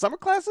enroll in summer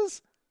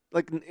classes?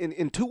 Like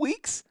in 2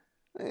 weeks?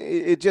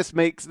 It just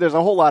makes – there's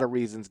a whole lot of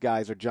reasons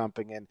guys are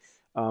jumping,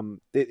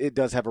 and it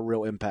does have a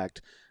real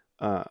impact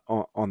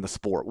on the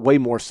sport, way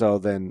more so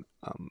than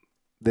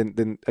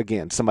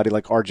again, somebody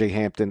like R.J.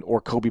 Hampton or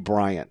Kobe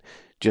Bryant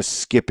just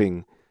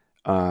skipping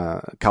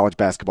college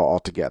basketball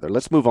altogether.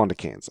 Let's move on to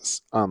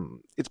Kansas.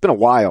 It's been a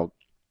wild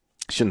 –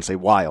 shouldn't say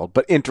wild,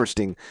 but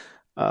interesting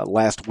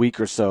last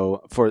week or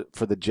so for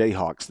the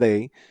Jayhawks.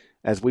 They,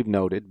 as we've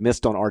noted,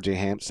 missed on R.J.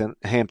 Hampton.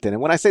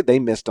 And when I say they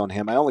missed on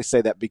him, I only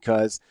say that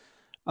because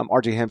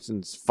R.J.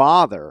 Hampton's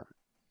father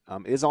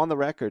is on the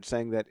record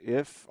saying that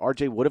if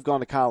R.J. would have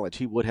gone to college,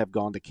 he would have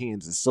gone to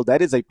Kansas. So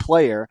that is a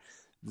player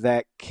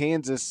that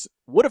Kansas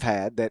would have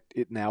had that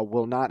it now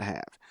will not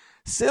have.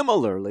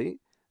 Similarly,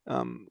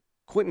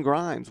 Quentin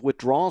Grimes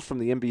withdraws from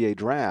the NBA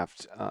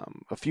draft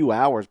a few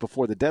hours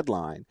before the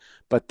deadline,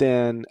 but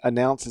then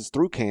announces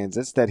through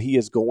Kansas that he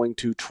is going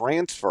to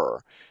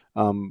transfer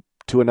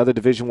to another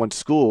Division I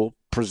school,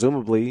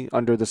 presumably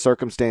under the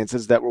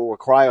circumstances that will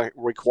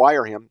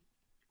require him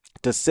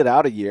to sit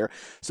out a year.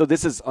 So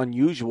this is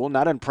unusual,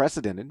 not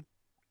unprecedented.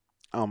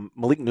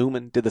 Malik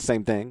Newman did the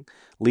same thing,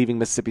 leaving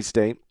Mississippi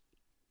State,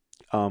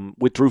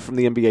 withdrew from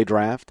the NBA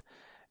draft,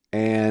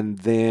 and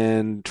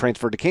then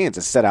transferred to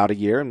Kansas, set out a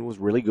year, and was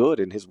really good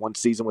in his one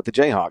season with the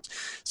Jayhawks.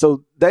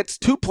 So that's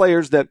two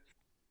players that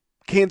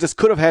Kansas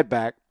could have had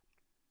back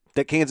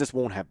that Kansas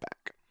won't have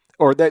back.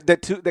 Or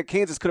that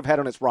Kansas could have had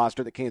on its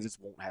roster that Kansas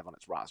won't have on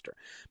its roster.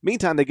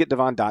 Meantime, they get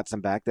Devon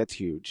Dotson back. That's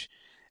huge.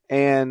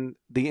 And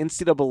the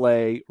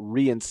NCAA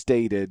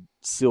reinstated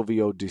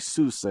Silvio De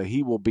Sousa.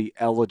 He will be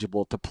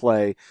eligible to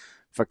play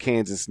for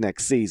Kansas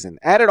next season.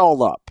 Add it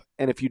all up,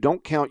 and if you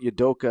don't count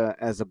Udoka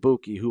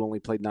Azubuike, who only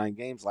played 9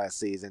 games last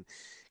season,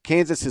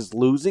 Kansas is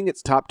losing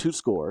its top 2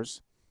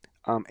 scorers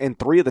and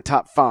 3 of the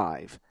top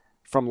 5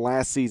 from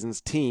last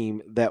season's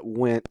team that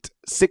went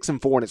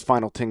 6-4 in its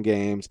final 10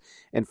 games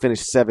and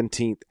finished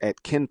 17th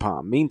at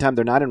KenPom. Meantime,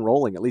 they're not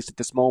enrolling, at least at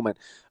this moment,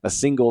 a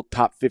single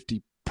top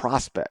 50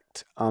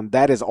 prospect.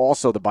 That is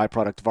also the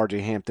byproduct of R.J.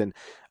 Hampton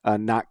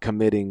not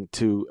committing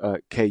to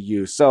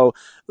KU. So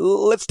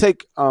let's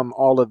take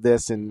all of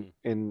this in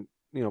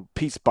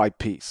piece by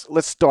piece.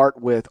 Let's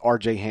start with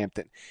R.J.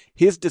 Hampton.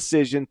 His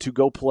decision to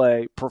go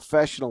play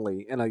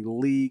professionally in a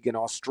league in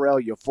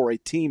Australia for a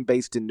team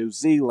based in New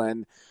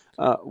Zealand.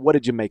 What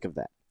did you make of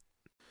that?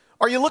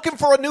 Are you looking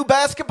for a new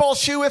basketball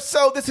shoe? If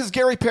so, this is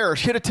Gary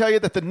Parrish here to tell you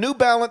that the New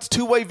Balance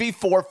 2-Way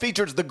V4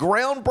 features the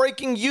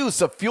groundbreaking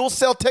use of fuel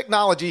cell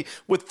technology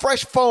with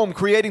fresh foam,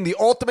 creating the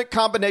ultimate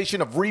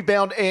combination of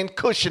rebound and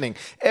cushioning.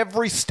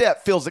 Every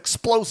step feels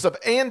explosive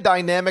and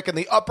dynamic, and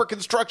the upper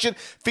construction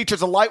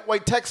features a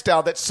lightweight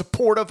textile that's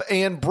supportive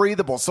and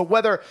breathable. So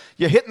whether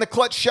you're hitting the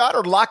clutch shot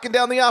or locking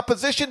down the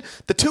opposition,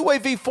 the 2-Way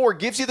V4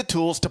 gives you the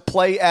tools to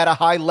play at a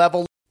high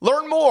level.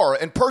 Learn more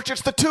and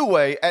purchase the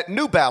 2-Way at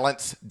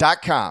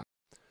newbalance.com.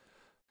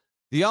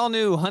 The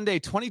all-new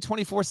Hyundai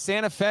 2024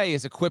 Santa Fe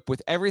is equipped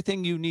with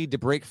everything you need to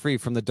break free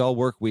from the dull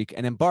work week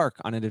and embark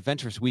on an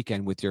adventurous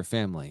weekend with your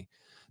family.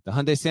 The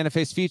Hyundai Santa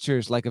Fe's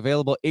features like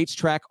available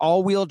H-Track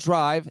all-wheel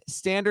drive,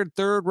 standard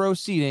third-row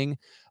seating,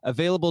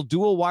 available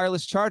dual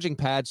wireless charging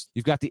pads.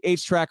 You've got the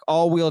H-Track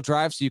all-wheel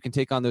drive so you can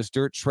take on those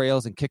dirt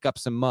trails and kick up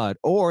some mud.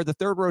 Or the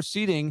third-row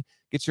seating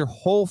gets your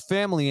whole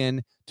family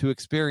in to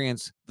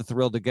experience the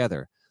thrill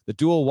together. The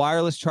dual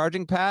wireless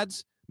charging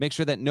pads make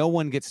sure that no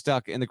one gets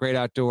stuck in the great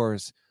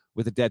outdoors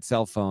with a dead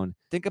cell phone.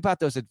 Think about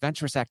those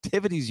adventurous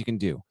activities you can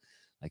do.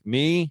 Like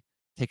me,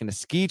 taking a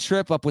ski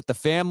trip up with the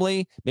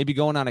family, maybe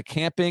going on a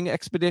camping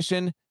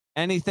expedition,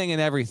 anything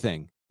and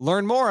everything.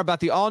 Learn more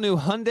about the all-new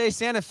Hyundai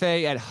Santa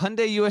Fe at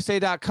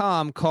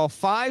HyundaiUSA.com. Call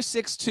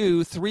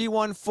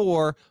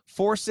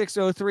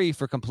 562-314-4603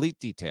 for complete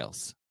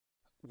details.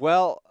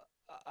 Well,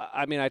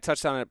 I mean, I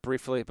touched on it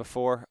briefly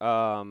before.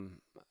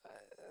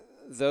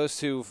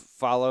 Those who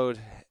followed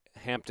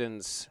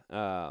Hampton's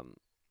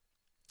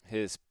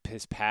his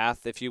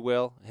path, if you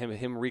will,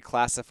 him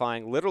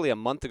reclassifying literally a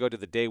month ago to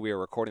the day we were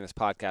recording this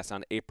podcast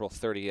on April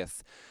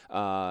 30th.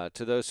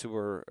 To those who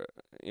were,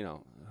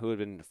 who had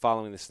been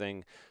following this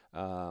thing,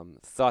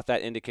 thought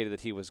that indicated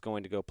that he was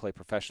going to go play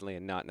professionally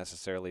and not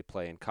necessarily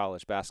play in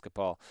college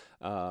basketball.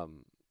 More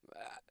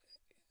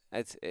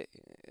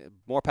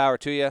power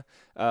to you.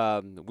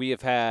 We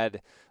have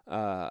had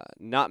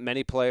not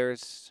many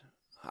players.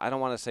 I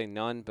don't want to say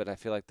none, but I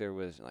feel like there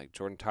was, like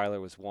Jordan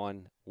Tyler was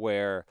one,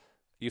 where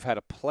you've had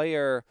a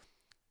player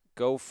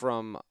go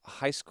from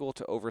high school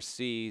to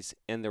overseas,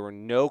 and there were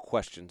no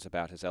questions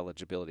about his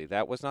eligibility.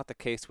 That was not the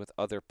case with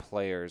other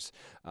players,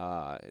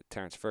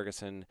 Terrence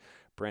Ferguson,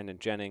 Brandon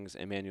Jennings,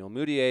 Emmanuel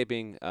Mudiay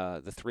being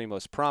the three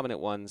most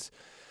prominent ones.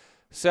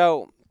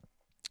 So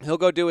he'll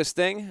go do his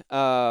thing.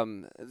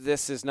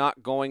 This is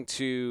not going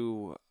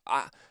to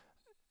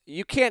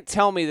you can't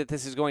tell me that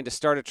this is going to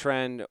start a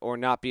trend or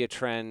not be a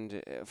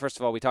trend. First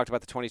of all, we talked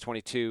about the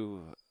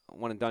 2022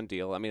 one and done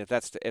deal. I mean, if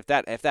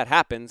that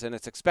happens, and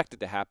it's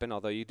expected to happen,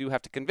 although you do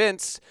have to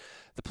convince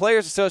the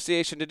Players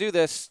Association to do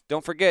this.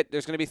 Don't forget,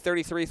 there's going to be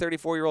 33,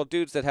 34-year-old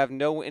dudes that have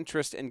no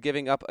interest in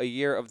giving up a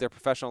year of their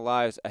professional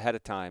lives ahead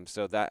of time.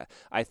 So that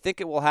I think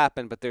it will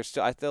happen, but I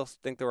still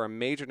think there are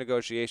major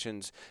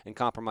negotiations and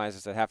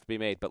compromises that have to be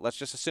made. But let's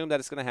just assume that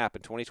it's going to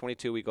happen.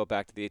 2022, we go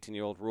back to the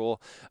 18-year-old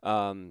rule.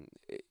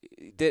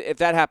 If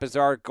that happens,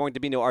 there are going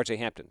to be no RJ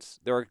Hamptons.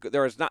 There are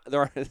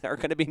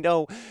going to be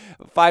no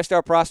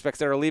 5-star prospects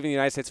that are leaving the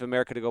United States of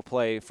America to go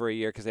play for a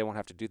year because they won't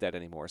have to do that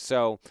anymore.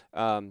 So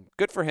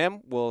good for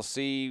him. We'll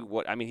see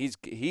what I mean.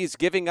 He's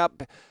giving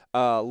up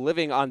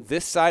living on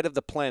this side of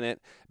the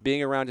planet,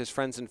 being around his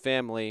friends and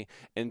family,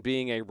 and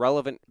being a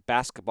relevant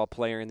basketball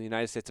player in the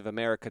United States of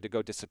America to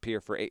go disappear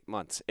for 8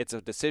 months. It's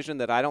a decision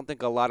that I don't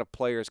think a lot of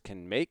players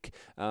can make.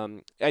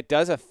 It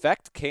does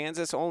affect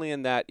Kansas only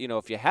in that,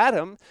 if you had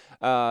him,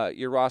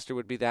 your roster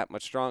would be that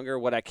much stronger.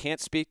 What I can't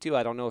speak to,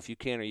 I don't know if you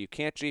can or you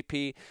can't,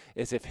 GP,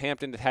 is if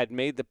Hampton had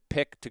made the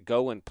pick to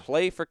go and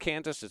play for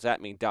Kansas, does that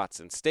mean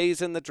Dotson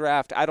stays in the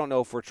draft? I don't know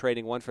if we're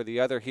trading one for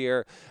the other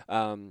here,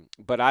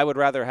 but I would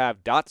rather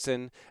have Dotson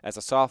as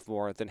a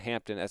sophomore than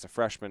Hampton as a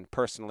freshman.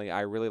 Personally,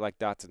 I really like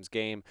Dotson's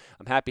game.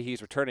 I'm happy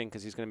he's returning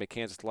because he's going to make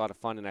Kansas a lot of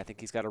fun, and I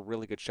think he's got a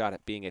really good shot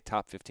at being a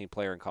top 15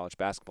 player in college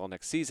basketball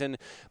next season.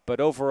 But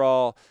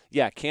overall,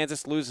 yeah,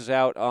 Kansas loses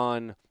out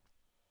on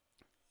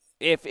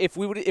if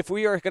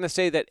we are going to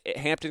say that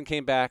Hampton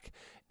came back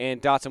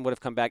and Dotson would have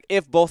come back,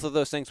 if both of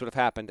those things would have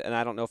happened, and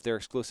I don't know if they're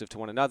exclusive to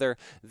one another,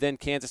 then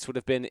Kansas would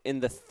have been in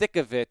the thick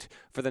of it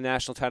for the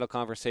national title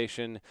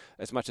conversation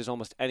as much as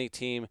almost any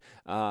team.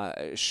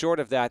 Short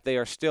of that, they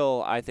are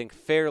still, I think,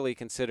 fairly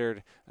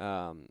considered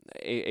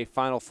a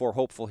Final Four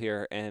hopeful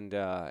here, and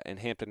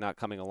Hampton not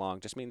coming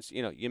along just means,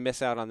 you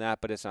miss out on that,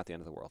 but it's not the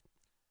end of the world.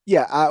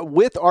 Yeah,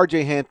 with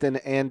RJ Hampton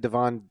and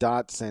Devon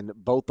Dotson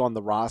both on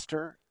the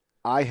roster,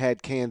 I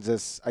had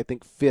Kansas, I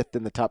think, 5th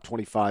in the top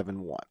 25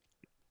 and 1.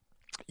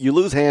 You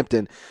lose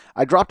Hampton,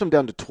 I dropped him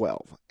down to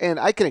 12. And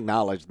I can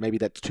acknowledge maybe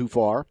that's too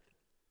far,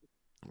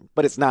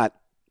 but it's not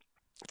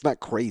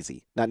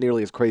crazy. Not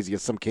nearly as crazy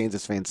as some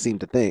Kansas fans seem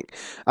to think.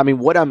 I mean,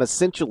 what I'm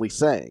essentially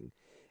saying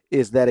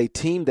is that a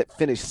team that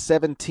finished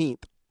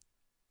 17th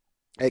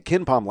at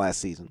KenPom last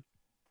season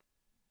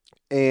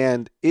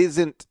and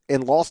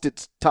lost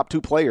its top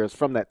 2 players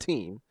from that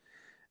team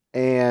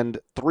and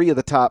 3 of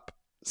the top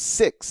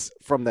 6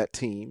 from that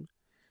team,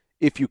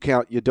 if you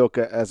count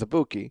Udoka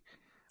Azubuike,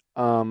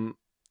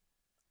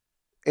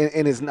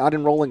 and is not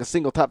enrolling a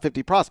single top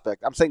 50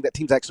 prospect. I'm saying that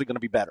team's actually going to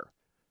be better.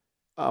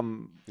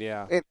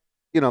 Yeah.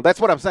 That's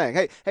what I'm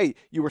saying. Hey,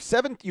 you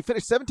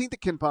finished 17th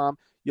at KenPom.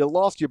 You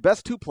lost your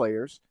best two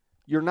players.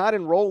 You're not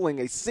enrolling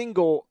a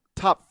single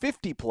top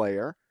 50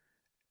 player,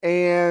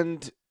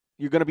 and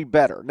you're going to be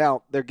better.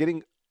 Now, they're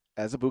getting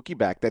Azubuike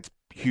back. That's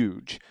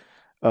huge,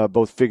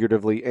 both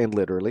figuratively and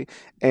literally.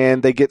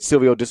 And they get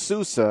Silvio De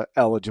Sousa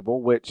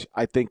eligible, which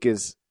I think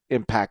is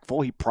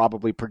impactful. He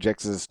probably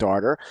projects as a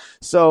starter.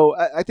 So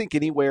I think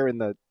anywhere in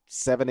the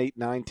 7, 8,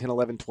 9, 10,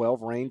 11,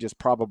 12 range is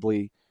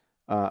probably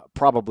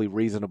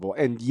reasonable.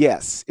 And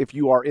yes, if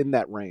you are in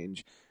that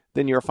range,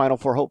 then you're a Final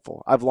Four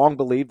hopeful. I've long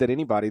believed that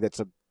anybody that's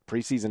a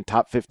preseason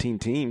top 15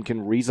 team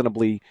can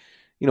reasonably,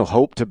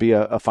 hope to be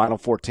a Final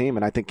Four team.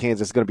 And I think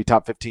Kansas is going to be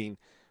top 15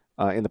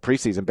 in the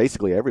preseason,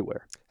 basically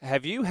everywhere.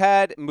 Have you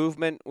had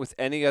movement with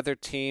any other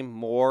team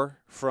more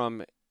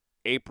from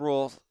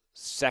April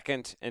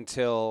 2nd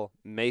until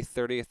May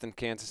 30th in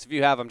Kansas? If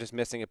you have, I'm just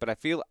missing it. But I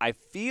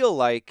feel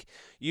like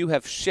you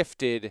have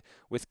shifted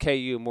with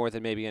KU more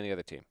than maybe any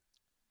other team.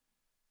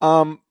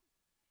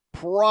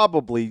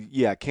 Probably,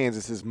 yeah.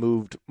 Kansas has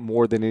moved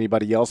more than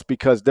anybody else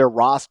because their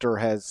roster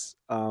has,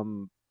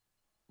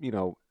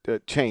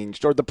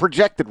 changed, or the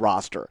projected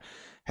roster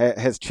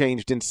has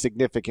changed in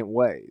significant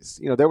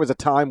ways. There was a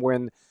time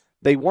when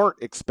they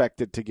weren't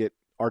expected to get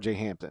R.J.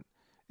 Hampton,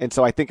 and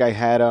so I think I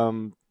had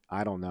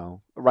I don't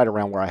know, right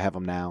around where I have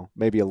them now,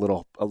 maybe a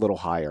little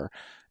higher.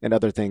 And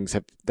other things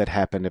that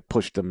happened have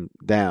pushed them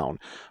down.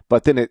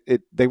 But then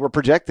they were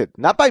projected,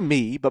 not by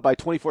me, but by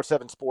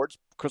 24/7 Sports,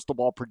 Crystal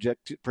Ball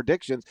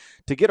predictions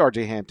to get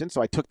R.J. Hampton.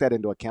 So I took that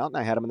into account,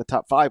 and I had him in the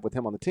top 5 with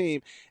him on the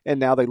team. And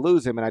now they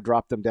lose him, and I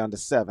dropped them down to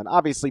 7.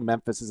 Obviously,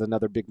 Memphis is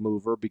another big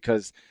mover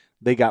because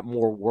they got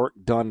more work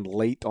done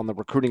late on the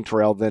recruiting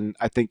trail than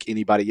I think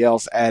anybody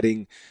else,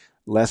 adding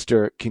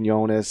Lester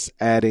Quinones,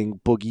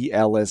 adding Boogie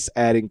Ellis,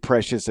 adding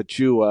Precious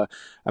Achua.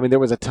 I mean, there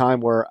was a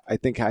time where I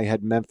think I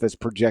had Memphis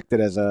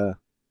projected as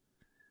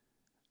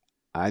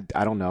I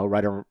don't know,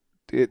 right?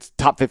 It's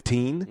top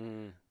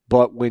 15.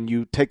 But when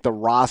you take the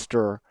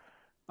roster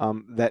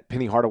that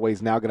Penny Hardaway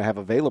is now going to have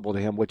available to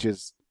him, which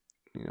is,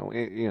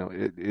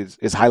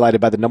 is highlighted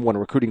by the number 1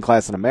 recruiting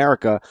class in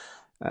America,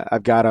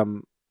 I've got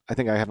him. I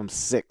think I have him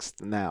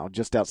 6th now,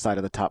 just outside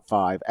of the top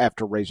 5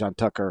 after Rajon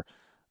Tucker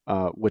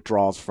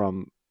withdraws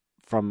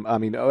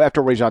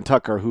after Rajon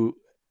Tucker, who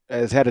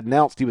had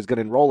announced he was going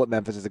to enroll at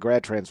Memphis as a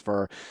grad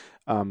transfer,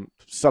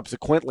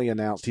 subsequently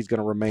announced he's going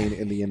to remain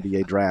in the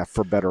NBA draft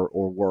for better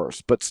or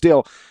worse. But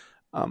still,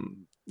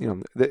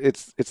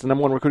 it's the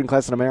number 1 recruiting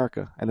class in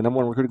America, and the number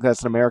 1 recruiting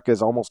class in America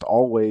is almost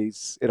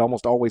always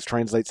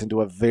translates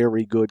into a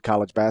very good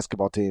college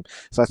basketball team.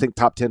 So I think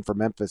top 10 for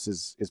Memphis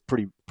is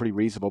pretty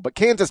reasonable. But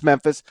Kansas,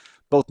 Memphis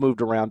both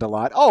moved around a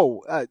lot.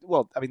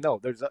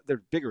 There's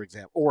bigger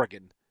example.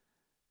 Oregon.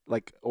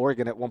 Like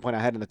Oregon at one point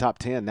I had in the top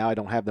 10. Now I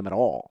don't have them at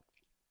all.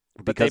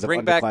 But they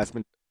bring back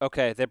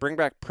they bring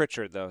back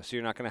Pritchard though, so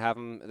you're not going to have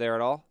him there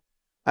at all?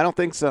 I don't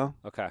think so.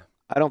 Okay.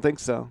 I don't think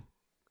so.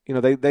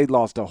 They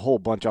lost a whole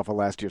bunch off of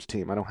last year's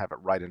team. I don't have it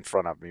right in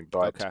front of me,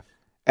 but okay.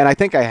 And I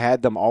think I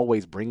had them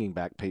always bringing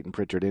back Peyton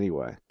Pritchard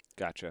anyway.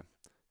 Gotcha.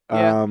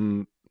 Yeah.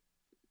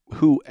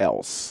 Who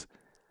else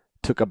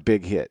took a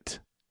big hit?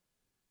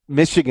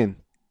 Michigan.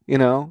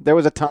 There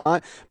was a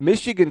time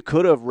Michigan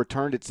could have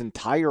returned its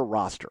entire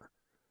roster.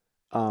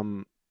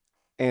 And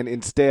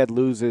instead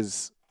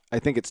loses, I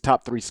think it's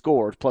top 3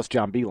 scores plus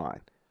John Beilein.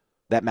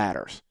 That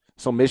matters.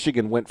 So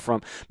Michigan went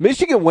from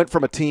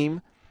a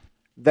team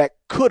that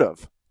could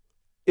have,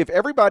 if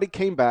everybody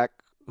came back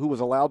who was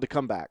allowed to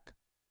come back,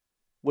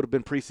 would have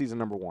been preseason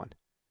number 1.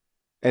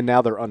 And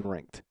now they're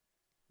unranked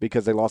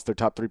because they lost their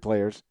top 3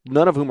 players,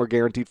 none of whom are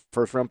guaranteed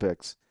first round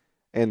picks,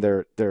 and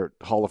their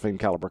Hall of Fame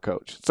caliber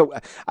coach. So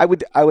I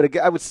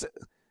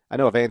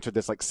know I've answered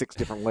this like 6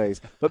 different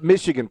ways, but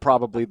Michigan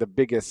probably the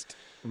biggest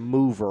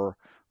mover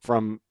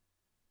from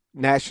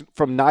night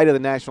of the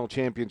national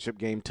championship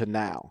game to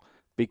now,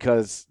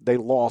 because they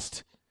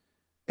lost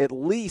at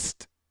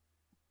least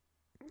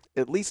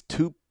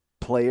 2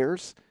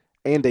 players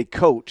and a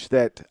coach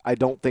that I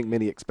don't think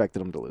many expected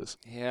them to lose.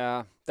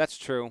 Yeah, that's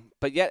true.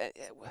 But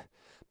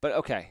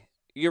okay,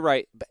 you're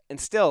right. And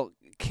still,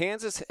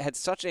 Kansas had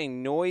such a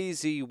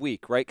noisy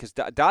week, right? Because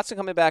Dotson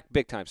coming back,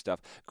 big time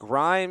stuff.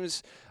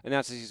 Grimes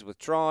announces he's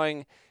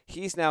withdrawing.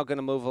 He's now going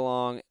to move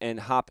along and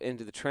hop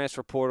into the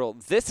transfer portal.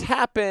 This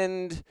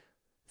happened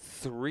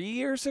 3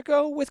 years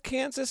ago with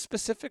Kansas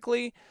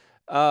specifically,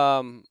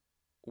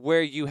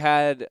 where you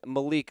had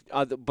Malik,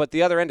 but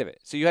the other end of it.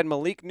 So you had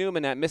Malik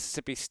Newman at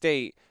Mississippi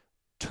State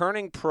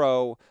turning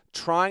pro,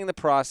 trying the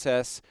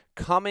process,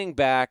 coming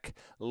back,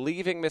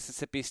 leaving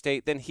Mississippi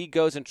State. Then he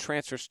goes and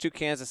transfers to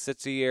Kansas,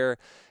 sits a year.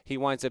 He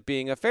winds up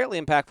being a fairly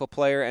impactful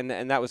player, and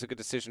that was a good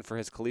decision for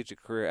his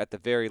collegiate career at the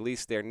very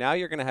least there. Now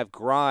you're going to have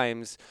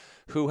Grimes,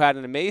 who had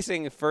an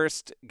amazing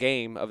first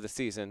game of the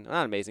season.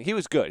 Not amazing. He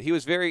was good. He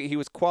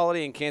was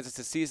quality in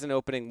Kansas' season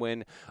opening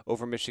win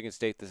over Michigan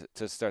State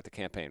to start the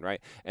campaign,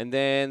 right? And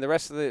then the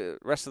rest of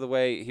the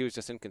way, he was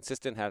just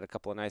inconsistent, had a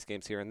couple of nice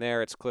games here and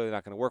there. It's clearly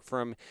not going to work for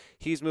him.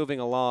 He's moving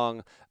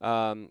along.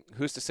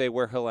 Who's to say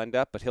where he'll end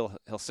up? But he'll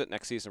sit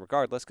next season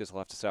regardless because he'll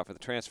have to sit out for the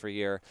transfer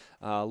year.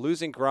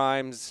 Losing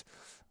Grimes,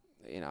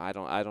 I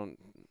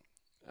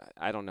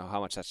don't know how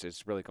much that's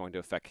just really going to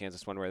affect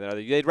Kansas one way or the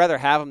other. They'd rather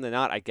have him than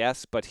not, I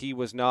guess, but he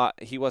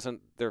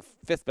wasn't their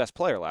fifth best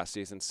player last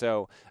season.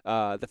 So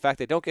the fact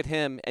they don't get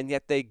him and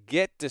yet they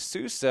get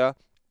D'Souza,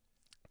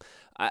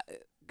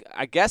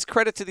 I guess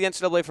credit to the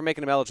NCAA for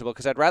making him eligible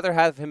because I'd rather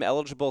have him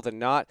eligible than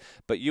not.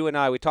 But you and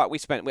I,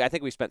 I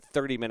think we spent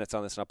 30 minutes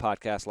on this in a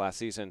podcast last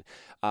season.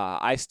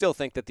 I still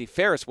think that the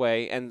fairest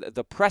way and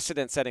the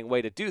precedent-setting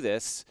way to do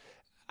this,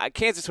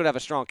 Kansas would have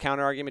a strong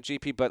counter argument,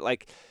 GP, but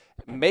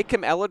make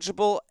him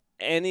eligible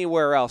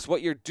anywhere else.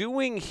 What you're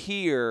doing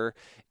here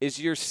is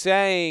you're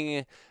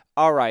saying,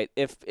 all right,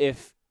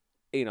 if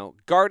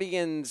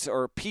guardians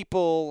or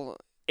people,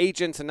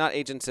 agents, and not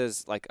agents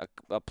as like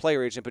a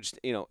player agent, but just,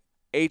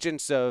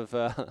 agents of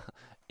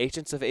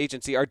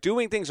agency are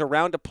doing things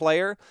around a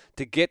player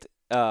to get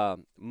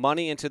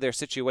money into their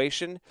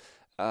situation.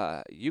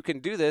 You can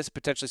do this,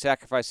 potentially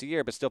sacrifice a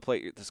year, but still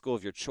play at the school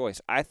of your choice.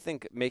 I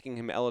think making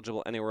him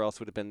eligible anywhere else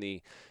would have been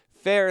the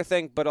fair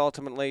thing, but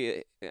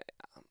ultimately,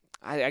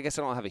 I guess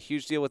I don't have a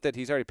huge deal with it.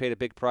 He's already paid a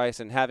big price,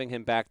 and having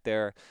him back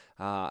there,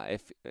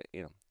 if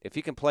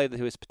he can play to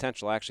his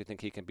potential, I actually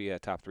think he can be a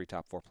top 3,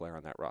 top 4 player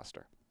on that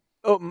roster.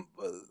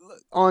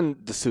 On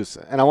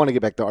D'Souza, and I want to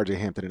get back to R.J.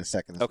 Hampton in a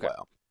second as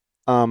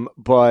well.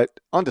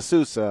 But on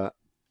D'Souza,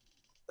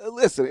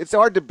 listen, it's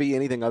hard to be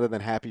anything other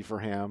than happy for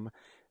him.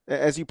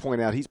 As you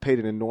point out, he's paid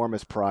an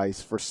enormous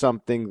price for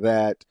something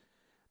that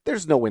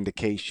there's no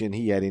indication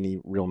he had any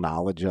real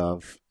knowledge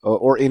of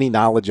or any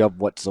knowledge of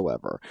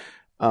whatsoever.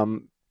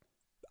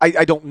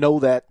 I don't know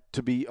that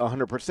to be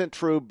 100%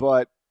 true,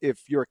 but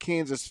if you're a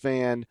Kansas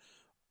fan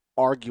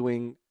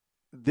arguing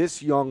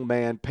this young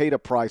man paid a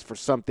price for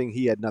something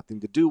he had nothing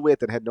to do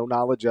with and had no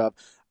knowledge of,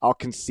 I'll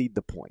concede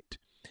the point.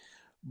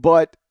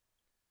 But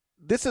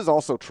this is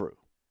also true.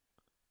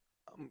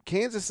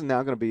 Kansas is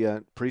now going to be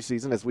a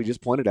preseason, as we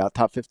just pointed out,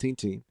 top 15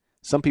 team.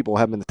 Some people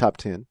have them in the top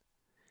 10.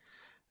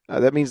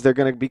 That means they're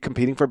going to be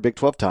competing for a Big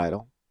 12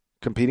 title,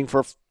 competing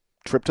for a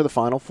trip to the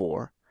Final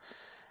Four,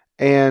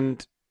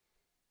 and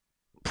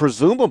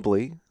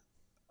presumably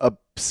a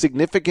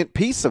significant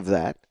piece of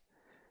that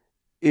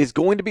is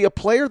going to be a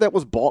player that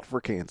was bought for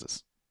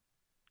Kansas.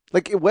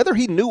 Whether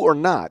he knew or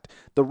not,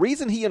 the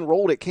reason he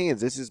enrolled at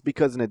Kansas is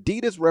because an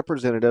Adidas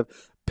representative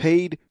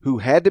paid who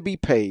had to be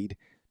paid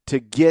to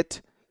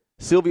get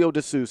Silvio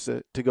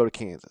D'Souza to go to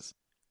Kansas.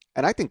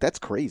 And I think that's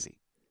crazy.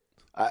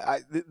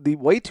 The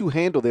way to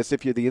handle this,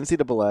 if you're the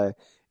NCAA,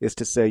 is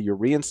to say you're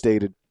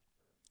reinstated,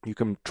 you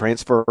can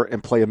transfer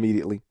and play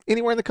immediately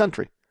anywhere in the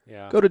country.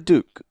 Yeah. Go to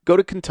Duke, go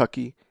to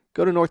Kentucky,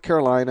 go to North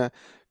Carolina,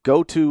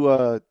 go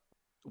to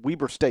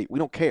Weber State. We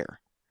don't care.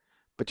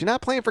 But you're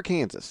not playing for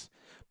Kansas.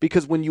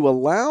 Because when you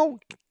allow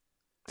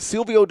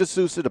Silvio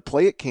D'Souza to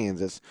play at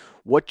Kansas,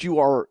 what you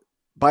are,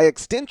 by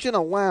extension,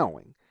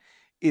 allowing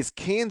is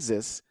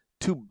Kansas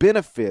to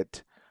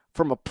benefit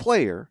from a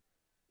player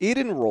it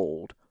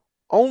enrolled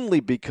only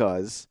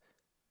because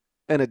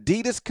an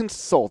Adidas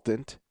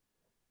consultant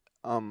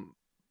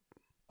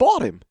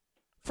bought him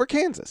for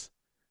Kansas.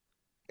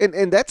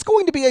 And that's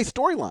going to be a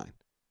storyline.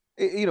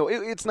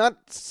 It's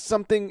not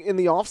something in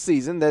the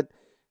offseason that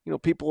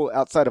people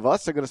outside of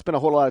us are going to spend a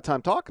whole lot of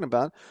time talking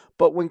about.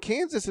 But when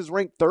Kansas is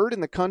ranked 3rd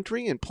in the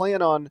country and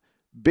playing on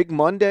Big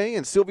Monday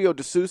and Silvio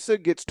D'Souza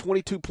gets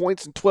 22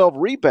 points and 12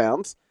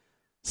 rebounds,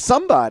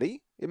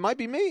 somebody, it might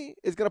be me,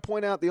 is going to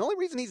point out the only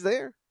reason he's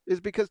there is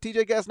because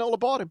TJ Gasnola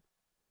bought him.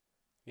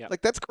 Yeah,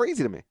 that's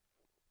crazy to me.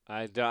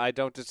 I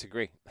don't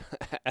disagree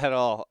at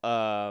all.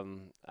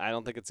 I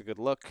don't think it's a good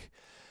look.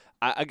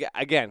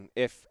 Again,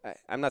 if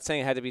I'm not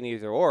saying it had to be an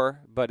either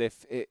or, but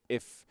if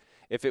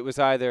it was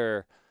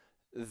either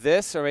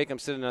this or make him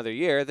sit another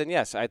year, then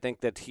yes, I think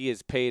that he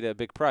has paid a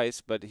big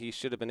price, but he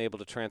should have been able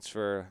to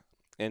transfer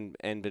and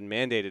been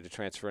mandated to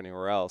transfer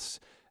anywhere else.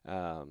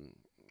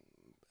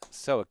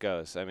 So it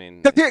goes. I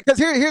mean, because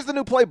here's the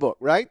new playbook,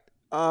 right?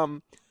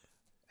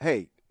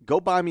 Hey,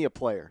 go buy me a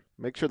player.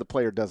 Make sure the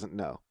player doesn't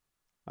know.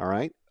 All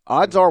right.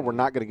 Odds are we're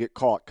not going to get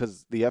caught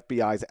because the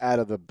FBI is out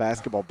of the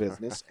basketball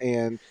business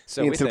and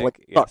so the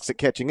NCAA sucks at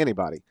catching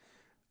anybody.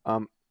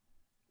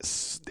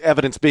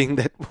 Evidence being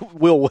that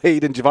Will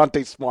Wade and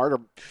Javonte Smart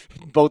are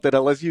both at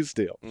LSU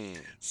still.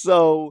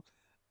 So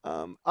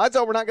odds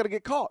are we're not going to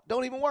get caught.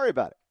 Don't even worry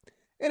about it.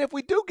 And if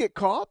we do get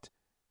caught,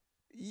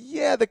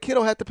 yeah, the kid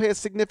will have to pay a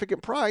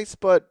significant price,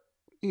 but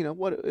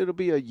it'll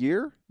be a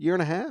year, year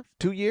and a half,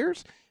 2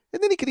 years.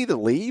 And then he could either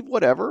leave,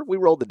 whatever. We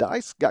rolled the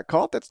dice, got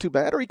caught, that's too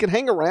bad. Or he can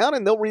hang around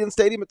and they'll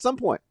reinstate him at some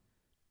point.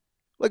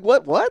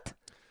 What?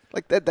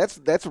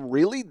 That's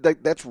really,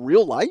 that's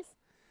real life?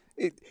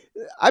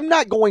 I'm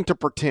not going to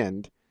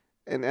pretend,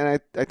 and I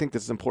think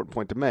this is an important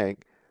point to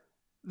make,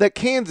 that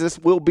Kansas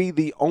will be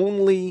the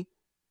only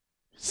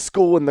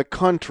school in the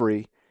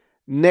country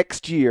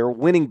next year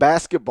winning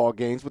basketball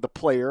games with a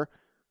player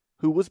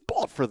who was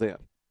bought for them.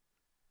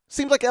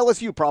 Seems like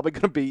LSU probably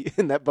going to be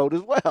in that boat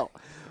as well.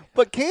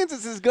 But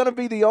Kansas is going to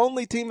be the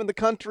only team in the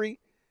country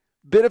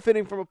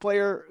benefiting from a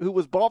player who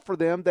was bought for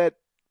them that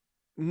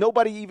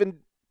nobody even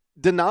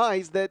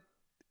denies that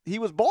he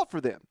was bought for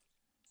them.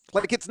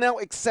 Like, it's now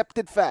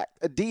accepted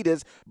fact.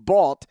 Adidas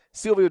bought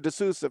Silvio De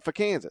Sousa for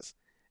Kansas.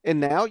 And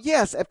now,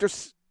 yes, after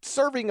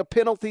serving a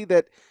penalty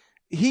that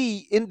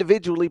he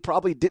individually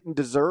probably didn't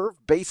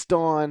deserve based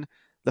on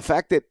the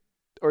fact that,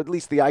 or at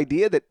least the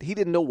idea that he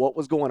didn't know what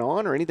was going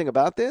on or anything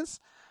about this,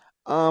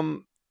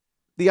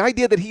 the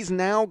idea that he's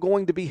now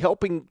going to be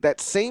helping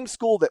that same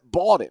school that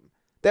bought him,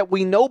 that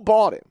we know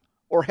bought him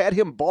or had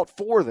him bought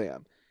for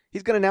them,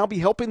 he's going to now be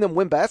helping them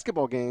win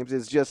basketball games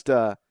is just,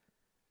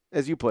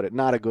 as you put it,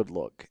 not a good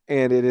look.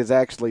 And it is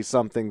actually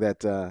something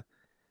that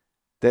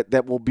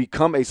that will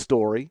become a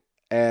story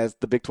as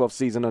the Big 12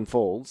 season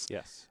unfolds.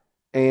 Yes.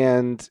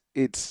 And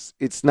it's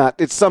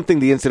something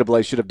the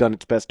NCAA should have done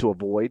its best to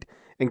avoid.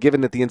 And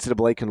given that the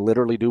NCAA can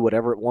literally do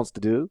whatever it wants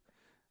to do,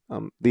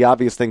 the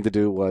obvious thing to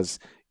do was,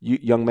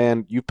 young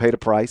man, you paid a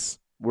price.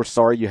 We're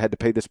sorry you had to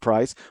pay this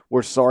price.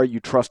 We're sorry you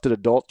trusted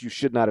adults you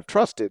should not have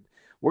trusted.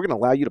 We're going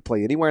to allow you to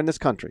play anywhere in this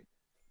country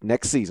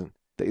next season.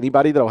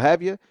 Anybody that'll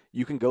have you,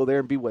 you can go there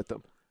and be with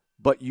them.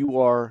 But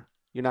you're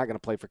not going to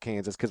play for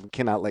Kansas because we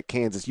cannot let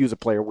Kansas use a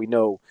player we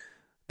know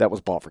that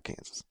was bought for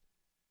Kansas.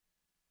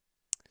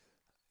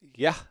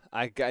 Yeah,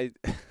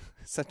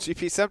 so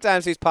GP,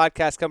 sometimes these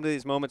podcasts come to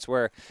these moments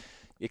where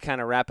you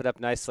kind of wrap it up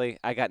nicely.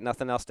 I got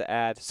nothing else to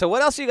add. So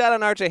what else you got on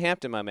RJ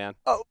Hampton, my man?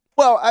 Oh,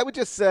 well, I would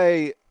just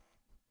say,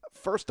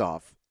 first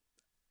off,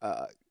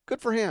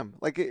 good for him.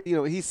 Like,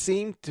 he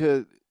seemed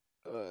to,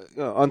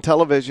 on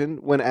television,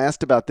 when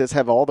asked about this,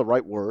 have all the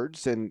right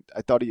words, and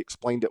I thought he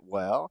explained it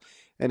well.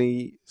 And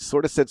he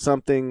sort of said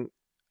something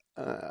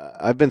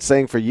I've been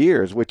saying for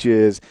years, which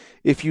is,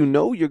 if you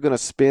know you're going to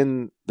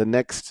spend the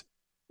next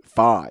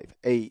 5,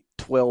 8,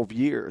 12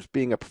 years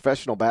being a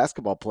professional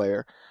basketball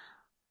player,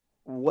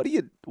 what are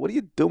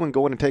you doing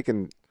going and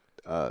taking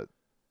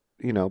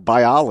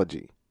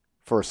biology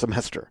for a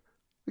semester?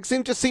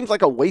 It just seems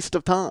like a waste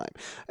of time.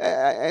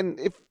 And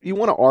if you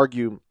want to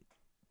argue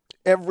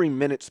every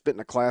minute spent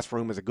in a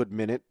classroom is a good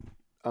minute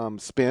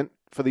spent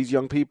for these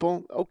young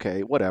people,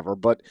 okay, whatever,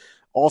 but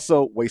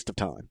also waste of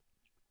time.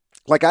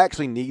 Like, I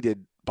actually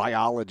needed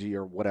biology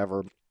or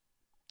whatever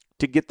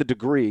to get the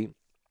degree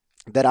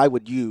that I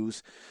would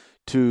use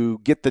to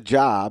get the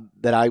job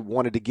that I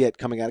wanted to get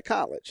coming out of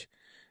college.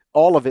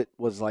 All of it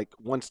was like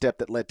one step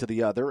that led to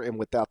the other, and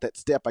without that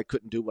step, I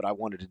couldn't do what I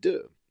wanted to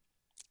do.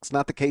 It's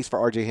not the case for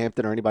RJ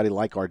Hampton or anybody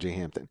like RJ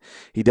Hampton.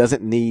 He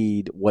doesn't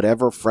need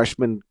whatever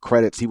freshman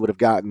credits he would have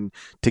gotten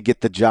to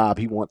get the job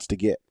he wants to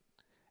get.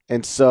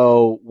 And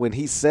so when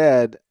he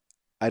said,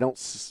 I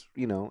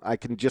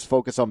can just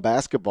focus on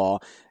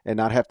basketball and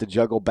not have to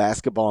juggle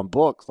basketball and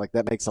books, like,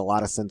 that makes a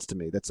lot of sense to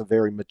me. That's a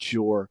very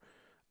mature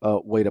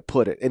way to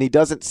put it. And he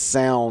doesn't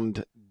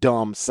sound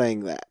dumb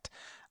saying that.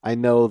 I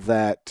know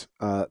that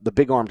the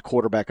big-armed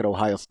quarterback at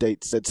Ohio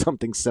State said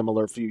something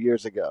similar a few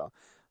years ago.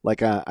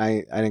 Like,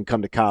 I didn't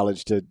come to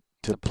college to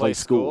play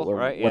school or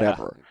right?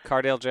 whatever. Yeah.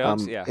 Cardale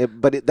Jones, yeah.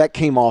 That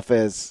came off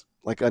as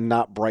like a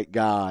not bright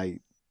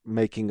guy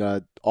making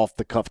a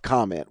off-the-cuff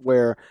comment,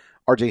 where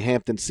RJ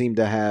Hampton seemed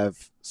to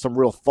have some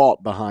real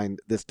thought behind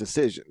this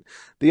decision.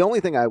 The only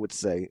thing I would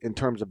say in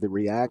terms of the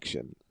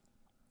reaction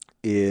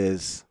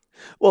is,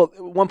 well,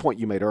 one point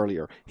you made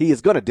earlier, he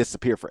is going to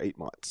disappear for 8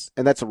 months,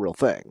 and that's a real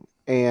thing.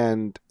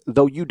 And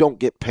though you don't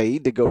get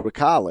paid to go to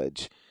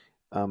college,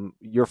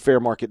 your fair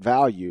market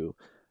value,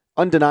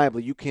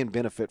 undeniably you can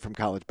benefit from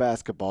college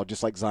basketball,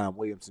 just like Zion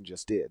Williamson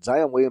just did.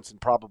 Zion Williamson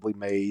probably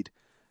made,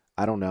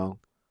 I don't know,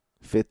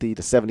 $50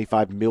 to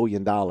 $75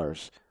 million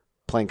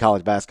playing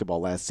college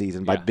basketball last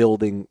season by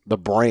building the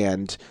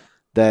brand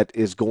that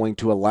is going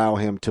to allow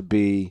him to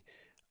be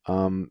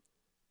an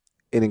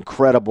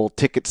incredible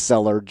ticket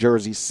seller,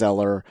 jersey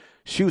seller,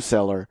 shoe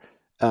seller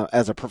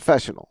as a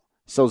professional.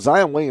 So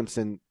Zion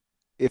Williamson,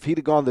 if he'd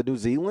have gone to New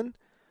Zealand,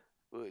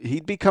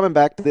 he'd be coming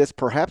back to this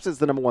perhaps as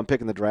the number 1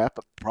 pick in the draft,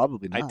 but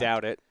probably not. I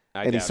doubt it.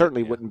 He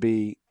certainly wouldn't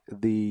be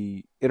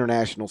the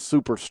international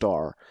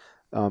superstar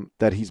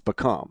that he's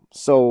become.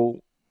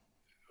 So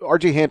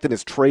RJ Hampton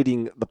is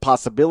trading the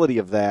possibility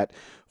of that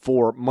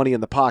for money in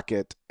the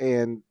pocket,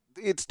 and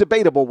it's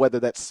debatable whether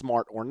that's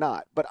smart or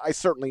not, but I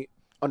certainly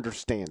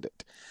understand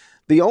it.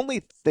 The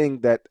only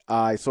thing that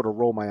I sort of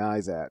roll my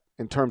eyes at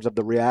in terms of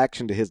the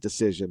reaction to his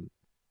decision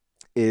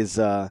is,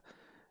 and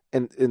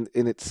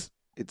it's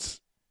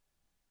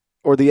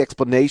or the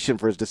explanation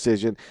for his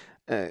decision,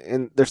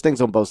 and there's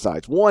things on both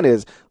sides. One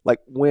is, like,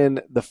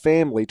 when the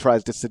family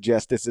tries to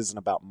suggest this isn't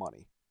about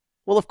money.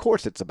 Well, of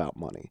course it's about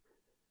money.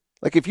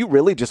 Like, if you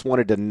really just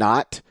wanted to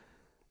not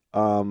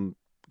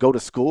go to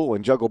school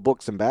and juggle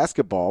books and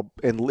basketball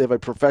and live a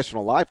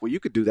professional life, well, you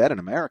could do that in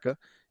America.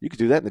 You could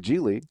do that in the G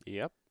League.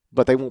 Yep.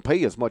 But they won't pay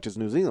you as much as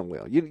New Zealand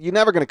will. You're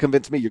never going to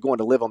convince me you're going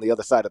to live on the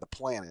other side of the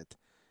planet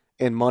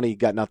and money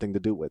got nothing to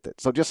do with it.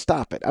 So just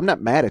stop it. I'm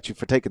not mad at you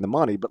for taking the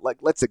money, but, like,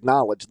 let's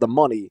acknowledge the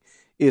money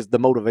is the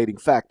motivating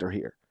factor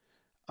here.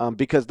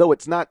 Because though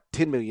it's not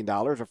 $10 million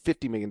or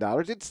 $50 million,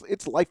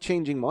 it's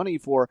life-changing money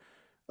for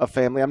a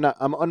family.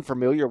 I'm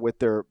unfamiliar with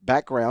their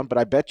background, but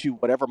I bet you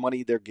whatever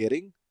money they're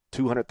getting,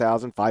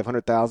 200,000,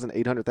 500,000,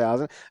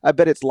 800,000, I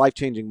bet it's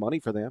life-changing money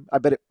for them. I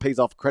bet it pays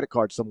off a credit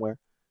card somewhere.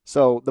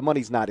 So the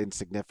money's not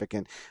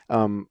insignificant.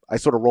 I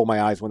sort of roll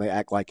my eyes when they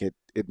act like it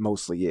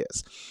mostly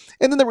is.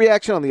 And then the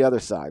reaction on the other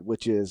side,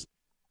 which is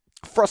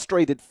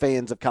frustrated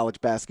fans of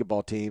college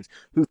basketball teams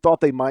who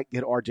thought they might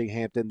get R.J.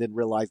 Hampton, then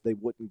realized they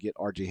wouldn't get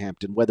R.J.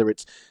 Hampton, whether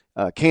it's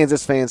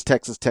Kansas fans,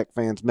 Texas Tech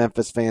fans,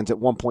 Memphis fans, at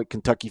one point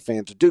Kentucky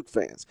fans, or Duke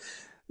fans.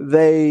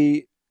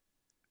 They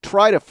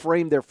try to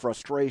frame their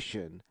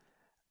frustration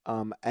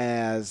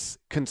as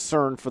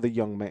concern for the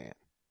young man.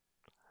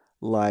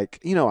 Like,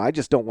 I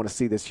just don't want to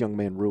see this young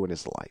man ruin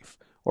his life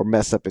or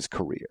mess up his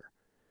career.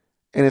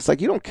 And it's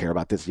like, you don't care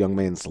about this young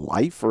man's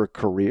life or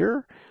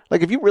career.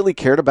 Like, if you really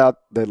cared about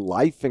the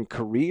life and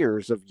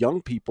careers of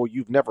young people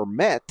you've never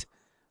met,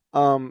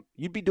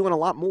 you'd be doing a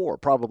lot more,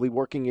 probably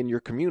working in your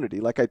community.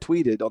 Like I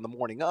tweeted on the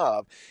morning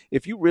of,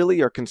 if you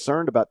really are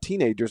concerned about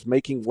teenagers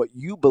making what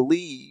you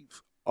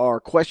believe are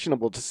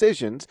questionable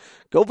decisions,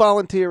 go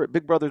volunteer at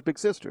Big Brothers Big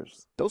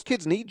Sisters. Those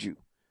kids need you.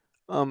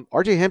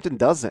 R.J. Hampton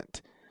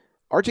doesn't.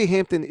 R.J.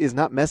 Hampton is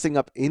not messing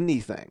up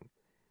anything.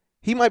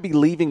 He might be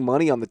leaving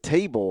money on the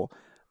table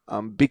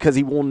because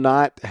he will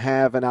not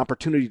have an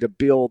opportunity to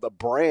build a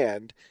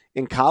brand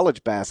in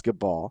college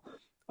basketball.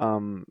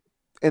 But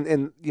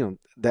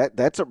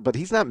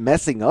he's not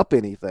messing up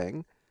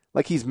anything.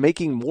 Like, he's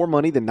making more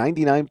money than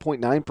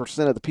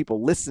 99.9% of the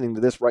people listening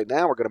to this right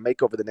now are going to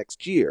make over the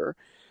next year.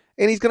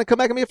 And he's going to come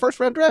back and be a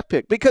first-round draft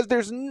pick because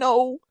there's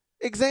no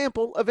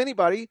example of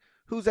anybody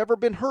who's ever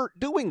been hurt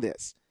doing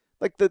this.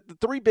 Like, the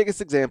three biggest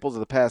examples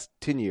of the past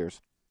 10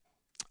 years,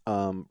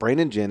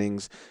 Brandon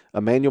Jennings,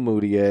 Emmanuel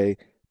Mudiay,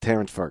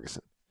 Terrence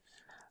Ferguson.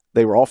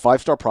 They were all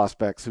five-star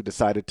prospects who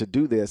decided to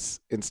do this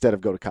instead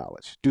of go to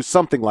college. Do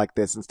something like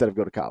this instead of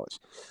go to college.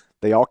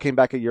 They all came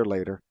back a year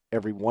later.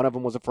 Every one of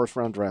them was a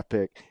first-round draft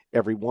pick.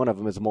 Every one of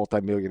them is a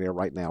multimillionaire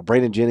right now.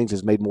 Brandon Jennings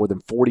has made more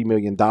than $40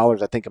 million.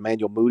 I think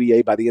Emmanuel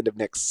Mudiay, by the end of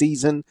next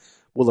season,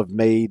 will have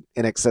made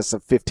in excess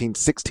of $15,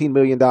 $16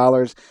 million.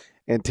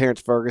 And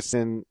Terrence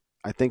Ferguson,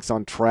 I think, is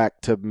on track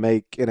to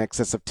make in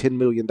excess of $10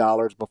 million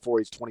before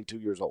he's 22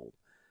 years old.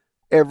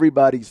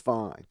 Everybody's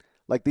fine.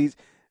 Like,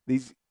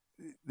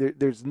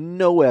 there's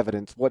no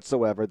evidence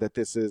whatsoever that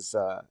this is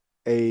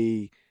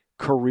a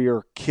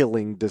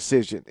career-killing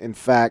decision. In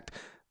fact,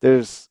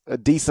 there's a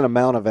decent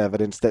amount of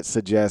evidence that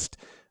suggests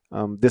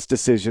this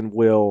decision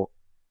will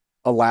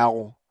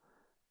allow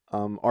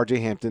R.J.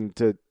 Hampton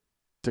to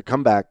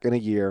come back in a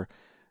year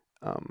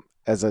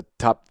as a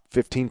top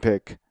 15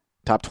 pick,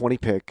 top 20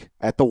 pick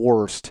at the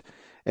worst,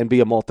 and be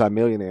a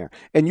multimillionaire.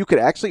 And you could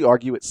actually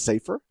argue it's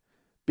safer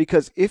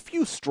because if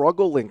you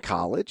struggle in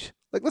college,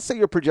 like let's say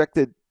you're a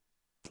projected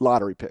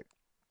lottery pick,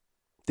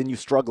 then you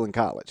struggle in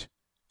college.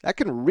 That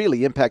can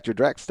really impact your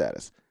draft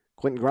status.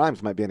 Quentin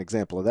Grimes might be an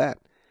example of that.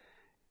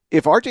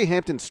 If R.J.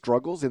 Hampton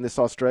struggles in this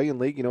Australian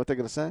league, you know what they're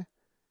going to say?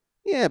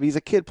 Yeah, but he's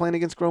a kid playing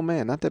against grown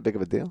men. Not that big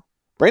of a deal.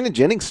 Brandon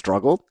Jennings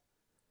struggled.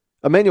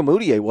 Emmanuel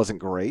Mudiay wasn't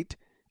great.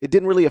 It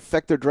didn't really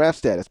affect their draft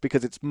status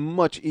because it's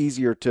much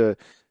easier to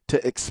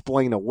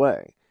explain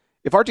away.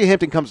 If R.J.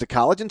 Hampton comes to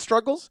college and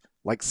struggles,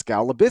 like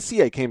Skal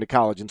Labissiere came to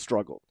college and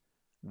struggled,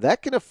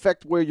 that can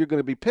affect where you're going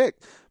to be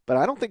picked. But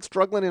I don't think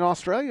struggling in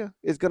Australia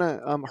is going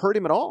to hurt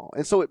him at all.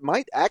 And so it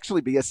might actually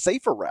be a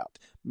safer route.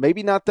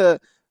 Maybe not the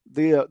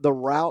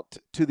route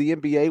to the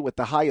NBA with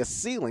the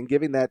highest ceiling,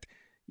 given that,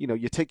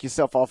 you take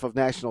yourself off of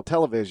national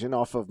television,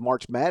 off of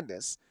March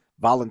Madness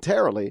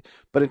voluntarily.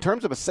 But in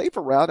terms of a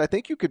safer route, I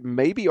think you could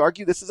maybe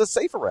argue this is a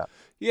safer route.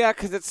 Yeah,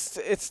 because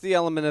it's the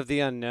element of the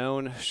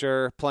unknown.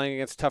 Sure, playing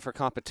against tougher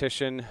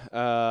competition,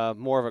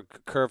 more of a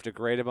curve to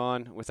grade him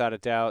on, without a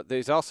doubt.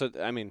 There's also,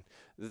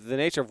 the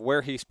nature of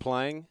where he's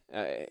playing,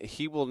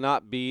 he will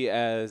not be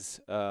as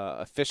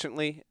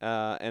efficiently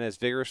and as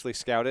vigorously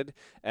scouted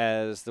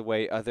as the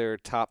way other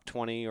top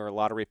 20 or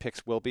lottery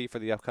picks will be for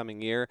the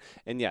upcoming year.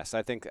 And yes,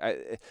 I think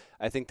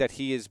that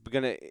he is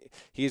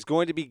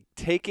going to be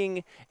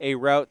taking a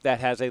route that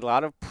has a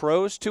lot of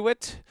pros to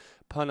it,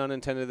 pun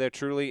unintended there,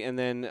 truly, and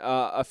then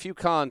a few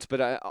cons.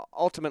 But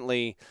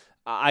ultimately,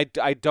 I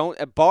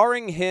don't,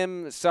 barring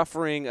him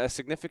suffering a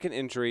significant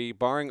injury,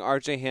 barring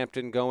R.J.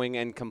 Hampton going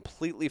and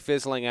completely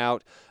fizzling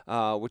out,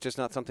 which is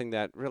not something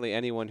that really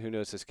anyone who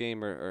knows this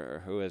game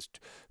or who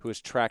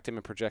has tracked him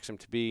and projects him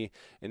to be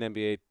an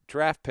NBA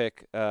draft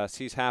pick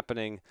sees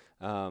happening.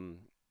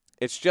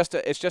 It's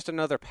just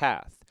another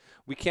path.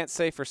 We can't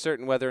say for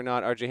certain whether or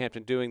not R.J.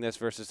 Hampton doing this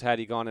versus had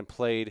he gone and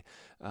played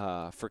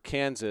for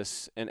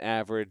Kansas and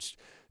averaged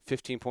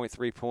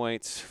 15.3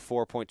 points,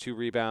 4.2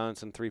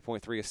 rebounds, and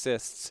 3.3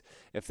 assists,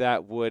 if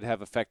that would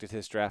have affected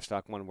his draft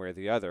stock one way or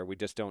the other. We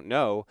just don't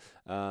know.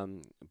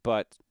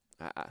 But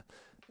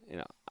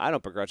I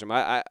don't begrudge him.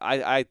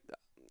 I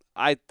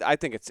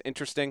think it's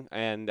interesting,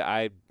 and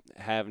I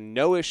have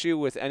no issue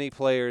with any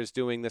players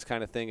doing this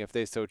kind of thing if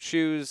they so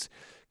choose,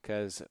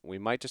 because we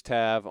might just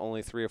have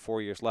only 3 or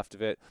 4 years left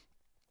of it.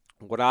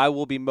 What I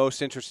will be most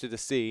interested to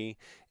see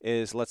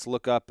is, let's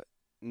look up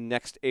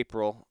next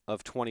April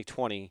of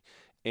 2020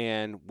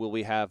 And will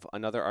we have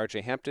another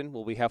R.J. Hampton?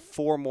 Will we have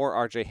 4 more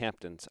R.J.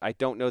 Hamptons? I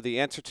don't know the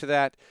answer to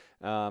that,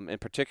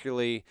 and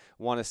particularly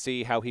want to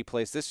see how he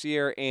plays this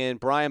year. And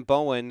Brian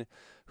Bowen,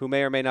 who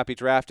may or may not be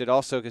drafted,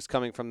 also is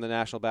coming from the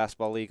National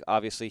Basketball League.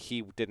 Obviously,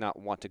 he did not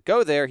want to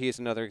go there. He is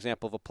another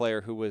example of a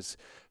player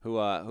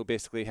who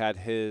basically had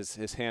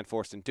his hand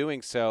forced in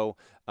doing so.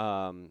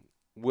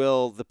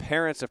 Will the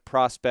parents of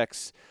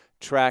prospects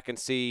track and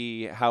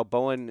see how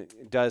Bowen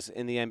does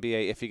in the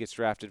NBA if he gets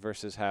drafted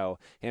versus how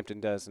Hampton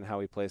does and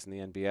how he plays in the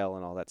NBL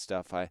and all that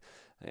stuff? I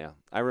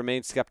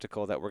remain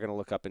skeptical that we're going to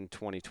look up in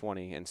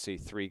 2020 and see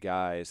 3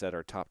 guys that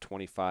are top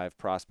 25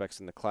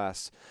 prospects in the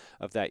class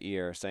of that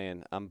year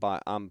saying, I'm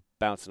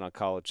bouncing on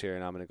college here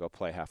and I'm going to go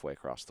play halfway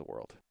across the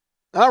world.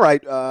 All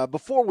right,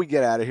 before we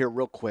get out of here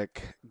real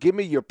quick, give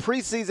me your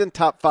preseason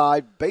top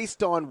 5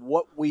 based on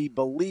what we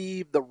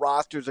believe the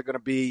rosters are going to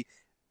be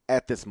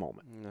at this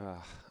moment.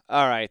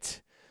 All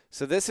right.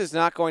 So this is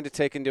not going to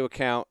take into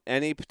account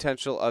any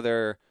potential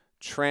other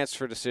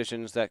transfer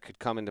decisions that could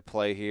come into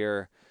play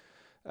here.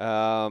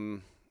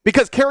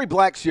 Because Kerry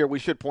Blackshear, we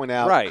should point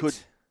out, right,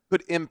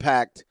 could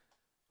impact,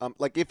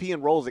 like if he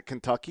enrolls at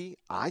Kentucky,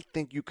 I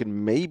think you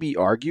can maybe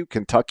argue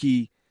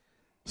Kentucky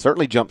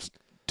certainly jumps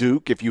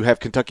Duke if you have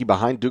Kentucky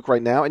behind Duke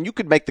right now, and you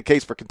could make the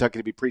case for Kentucky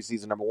to be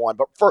preseason number 1.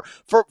 But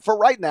for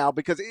right now,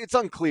 because it's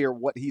unclear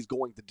what he's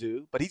going to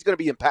do, but he's going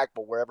to be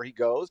impactful wherever he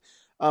goes.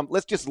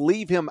 Let's just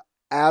leave him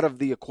out of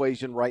the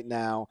equation right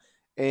now.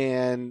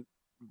 And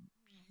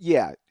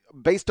yeah,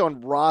 based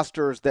on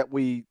rosters that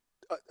we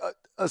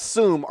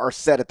assume are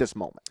set at this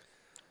moment.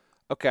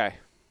 Okay.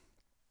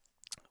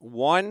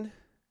 1,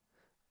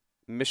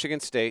 Michigan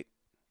State.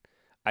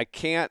 I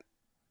can't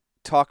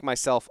talk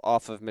myself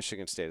off of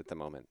Michigan State at the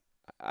moment.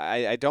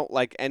 I don't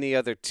like any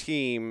other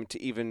team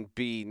to even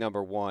be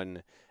number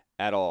 1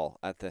 at all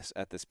at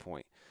this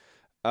point.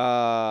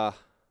 I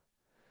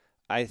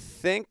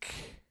think.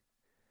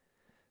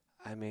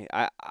 I mean,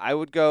 I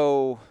would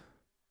go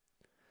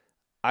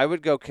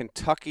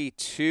Kentucky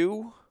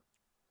 2.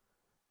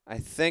 I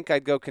think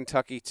I'd go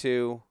Kentucky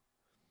 2.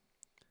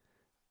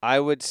 I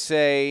would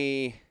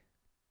say.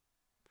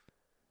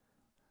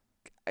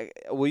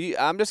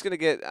 I'm gonna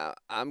get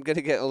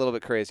a little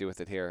bit crazy with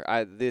it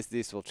here.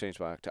 These will change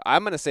my octave.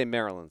 I'm gonna say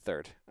Maryland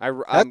 3rd.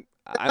 I'm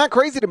not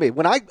crazy to me.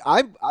 When I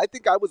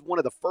think I was one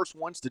of the first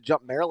ones to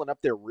jump Maryland up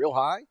there real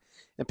high,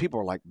 and people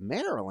are like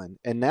Maryland,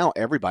 and now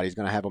everybody's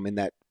gonna have them in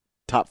that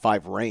top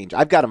 5 range.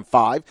 I've got them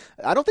 5.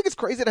 I don't think it's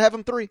crazy to have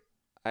them 3.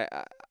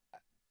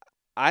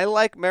 I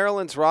like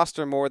Maryland's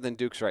roster more than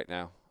Duke's right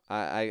now.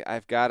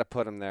 I've got to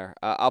put them there.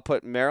 I'll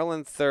put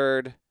Maryland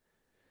 3rd.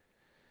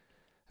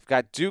 I've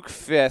got Duke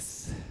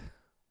 5th,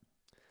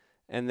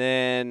 and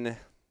then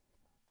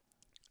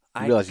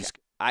I know I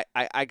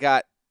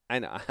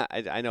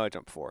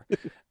jumped 4.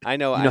 I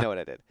know what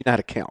I did. You know how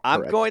to count.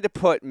 I'm correct. going to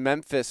put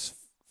Memphis.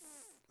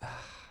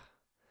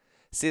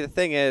 See, the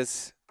thing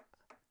is,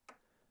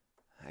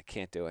 I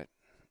can't do it.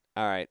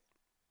 All right,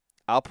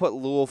 I'll put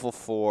Louisville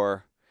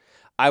 4.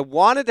 I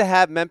wanted to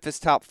have Memphis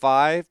top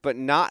 5, but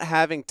not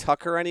having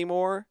Tucker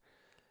anymore.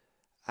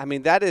 I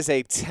mean, that is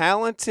a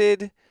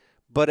talented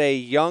but a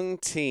young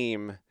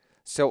team.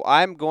 So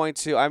I'm going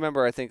to – I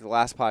remember I think the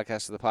last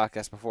podcast or the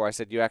podcast before I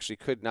said you actually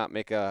could not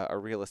make a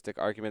realistic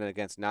argument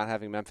against not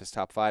having Memphis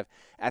top 5.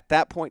 At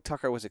that point,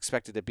 Tucker was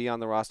expected to be on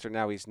the roster.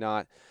 Now he's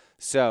not.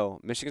 So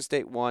Michigan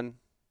State 1.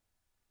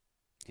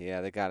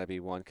 Yeah, they got to be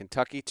 1.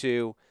 Kentucky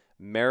 2.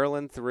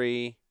 Maryland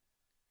 3.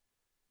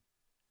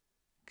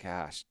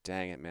 Gosh,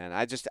 dang it, man.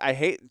 I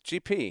hate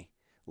GP.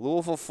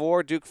 Louisville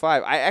 4, Duke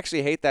 5. I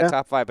actually hate that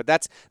top 5, but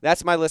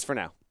that's my list for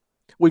now.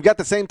 We've got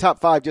the same top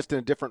 5 just in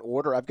a different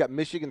order. I've got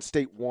Michigan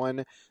State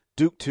 1,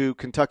 Duke 2,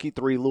 Kentucky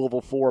 3,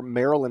 Louisville 4,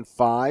 Maryland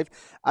 5.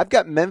 I've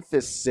got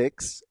Memphis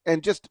 6.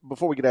 And just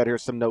before we get out of here,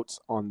 some notes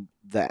on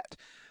that.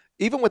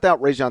 Even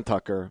without Rajon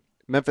Tucker,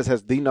 Memphis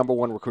has the number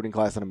 1 recruiting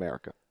class in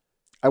America.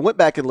 I went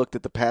back and looked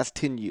at the past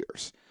 10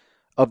 years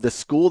of the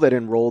school that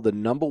enrolled the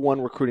number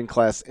 1 recruiting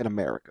class in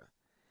America.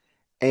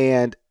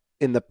 And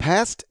in the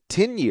past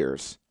 10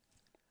 years,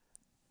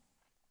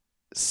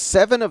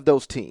 7 of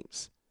those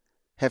teams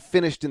have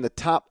finished in the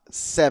top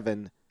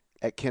 7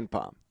 at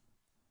KenPom.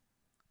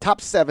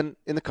 Top 7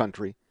 in the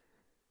country,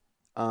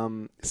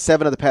 7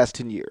 of the past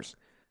 10 years.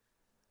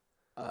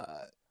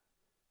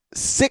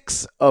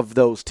 6 of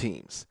those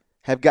teams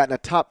have gotten a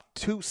top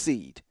 2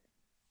 seed,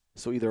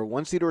 so either a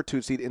 1 seed or a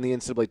 2 seed in the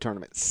NCAA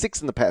tournament.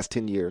 6 in the past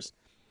 10 years.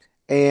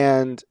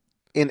 And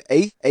in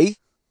 8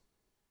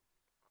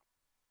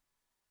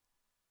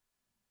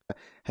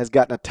 has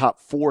gotten a top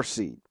 4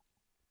 seed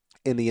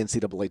in the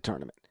NCAA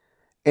tournament.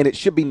 And it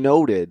should be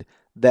noted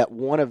that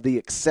one of the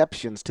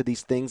exceptions to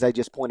these things I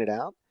just pointed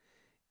out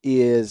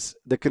is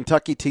the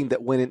Kentucky team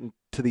that went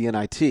into the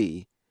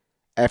NIT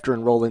after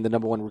enrolling the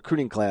number 1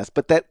 recruiting class.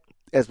 But that,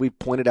 as we've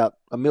pointed out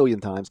a million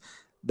times,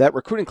 that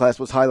recruiting class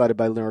was highlighted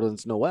by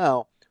Nerlens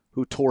Noel,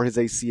 who tore his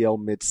ACL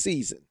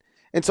midseason.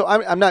 And so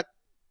I'm not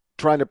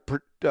trying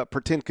to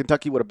pretend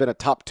Kentucky would have been a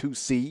top 2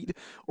 seed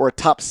or a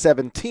top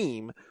 7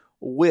 team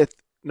with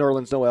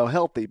Nerlens Noel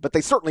healthy, but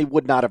they certainly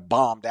would not have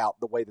bombed out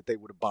the way that they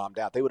would have bombed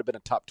out. They would have been a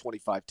top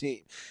 25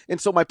 team. And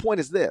so my point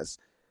is this.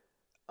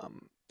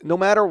 No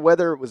matter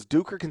whether it was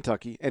Duke or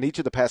Kentucky, and each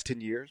of the past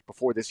 10 years,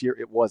 before this year,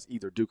 it was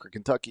either Duke or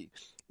Kentucky.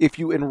 If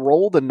you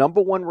enroll the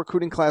number one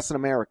recruiting class in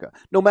America,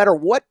 no matter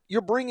what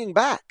you're bringing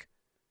back,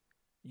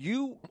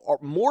 you are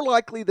more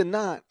likely than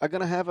not are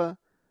going to have a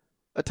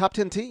top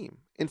 10 team.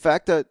 In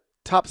fact, a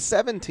top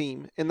 7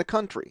 team in the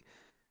country.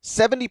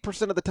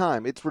 70% of the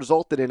time, it's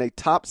resulted in a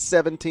top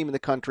 7 team in the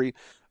country,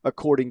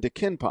 according to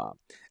KenPom.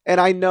 And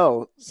I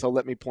know, so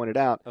let me point it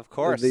out. Of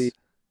course. The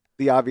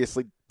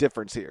obviously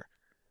difference here.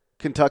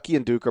 Kentucky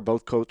and Duke are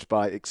both coached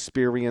by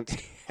experienced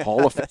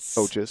Hall of Fame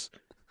coaches,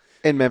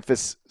 and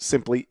Memphis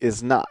simply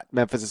is not.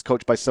 Memphis is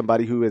coached by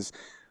somebody who is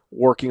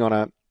working on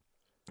a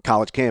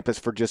college campus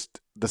for just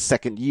the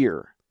second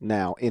year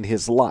now in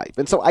his life.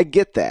 And so I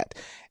get that.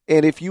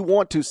 And if you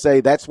want to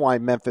say that's why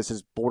Memphis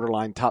is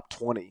borderline top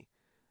 20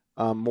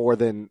 more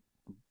than,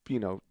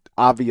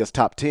 obvious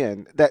top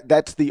 10,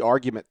 that's the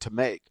argument to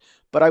make.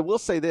 But I will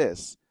say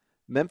this,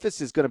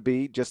 Memphis is going to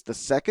be just the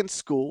second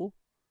school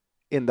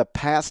in the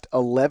past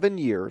 11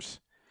 years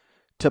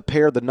to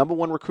pair the number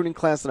one recruiting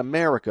class in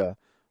America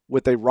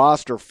with a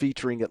roster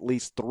featuring at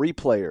least 3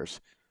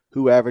 players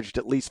who averaged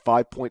at least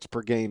 5 points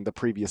per game the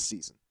previous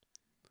season.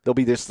 They'll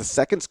be just the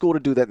second school to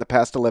do that in the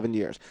past 11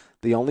 years.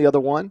 The only other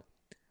one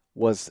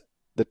was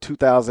the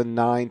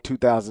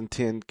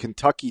 2009-2010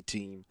 Kentucky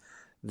team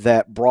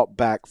that brought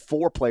back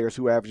 4 players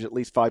who averaged at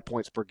least 5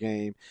 points per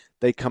game.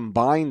 They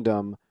combined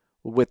them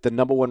with the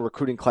number one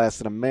recruiting class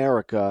in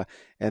America,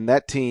 and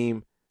that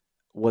team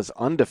was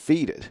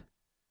undefeated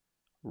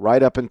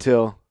right up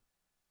until,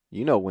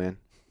 when.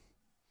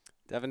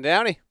 Devin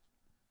Downey.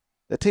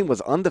 That team was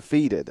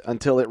undefeated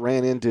until it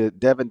ran into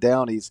Devin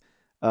Downey's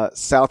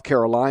South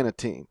Carolina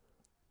team.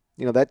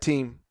 That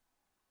team,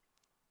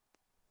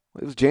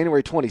 it was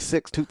January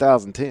 26,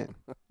 2010.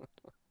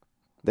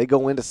 They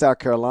go into South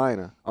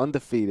Carolina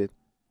undefeated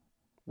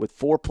with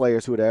 4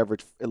 players who had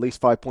averaged at least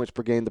 5 points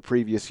per game the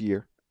previous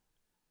year,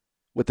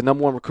 with the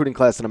number one recruiting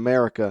class in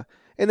America.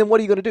 And then what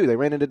are you going to do? They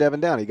ran into Devin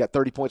Downey. He got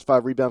 30 points,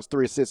 5 rebounds,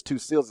 3 assists, 2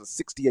 steals, a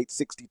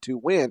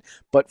 68-62 win.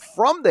 But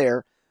from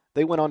there,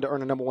 they went on to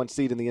earn a number one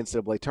seed in the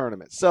NCAA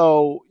tournament.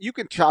 So you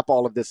can chop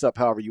all of this up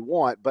however you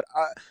want, but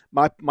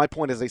my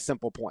point is a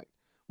simple point.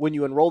 When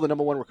you enroll the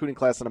number one recruiting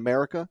class in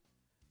America,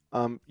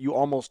 you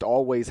almost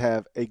always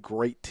have a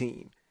great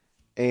team.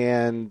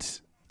 And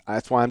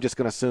that's why I'm just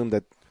going to assume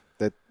that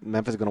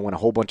Memphis is going to win a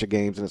whole bunch of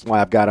games, and that's why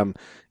I've got them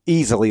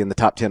easily in the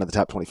top 10 of the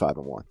top 25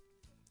 and 1.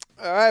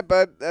 All right,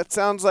 bud. That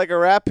sounds like a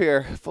wrap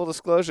here. Full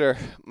disclosure,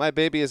 my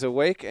baby is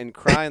awake and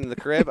crying in the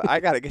crib.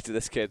 I got to get to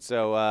this kid.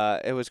 So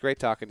it was great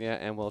talking to you,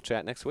 and we'll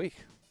chat next week.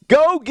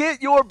 Go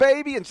get your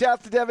baby, and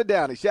shouts to Devin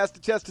Downey. Shouts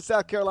to Chester,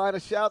 South Carolina.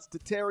 Shouts to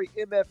Terry,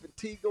 MF, and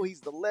Teagle.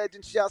 He's the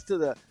legend. Shouts to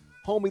the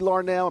homie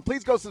Larnell. And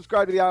please go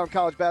subscribe to the Eye on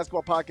College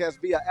Basketball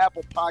Podcast via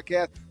Apple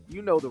Podcast.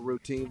 You know the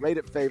routine. Rate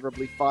it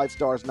favorably. 5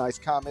 stars, nice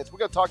comments. We're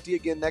going to talk to you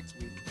again next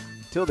week.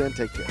 Till then,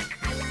 take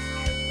care.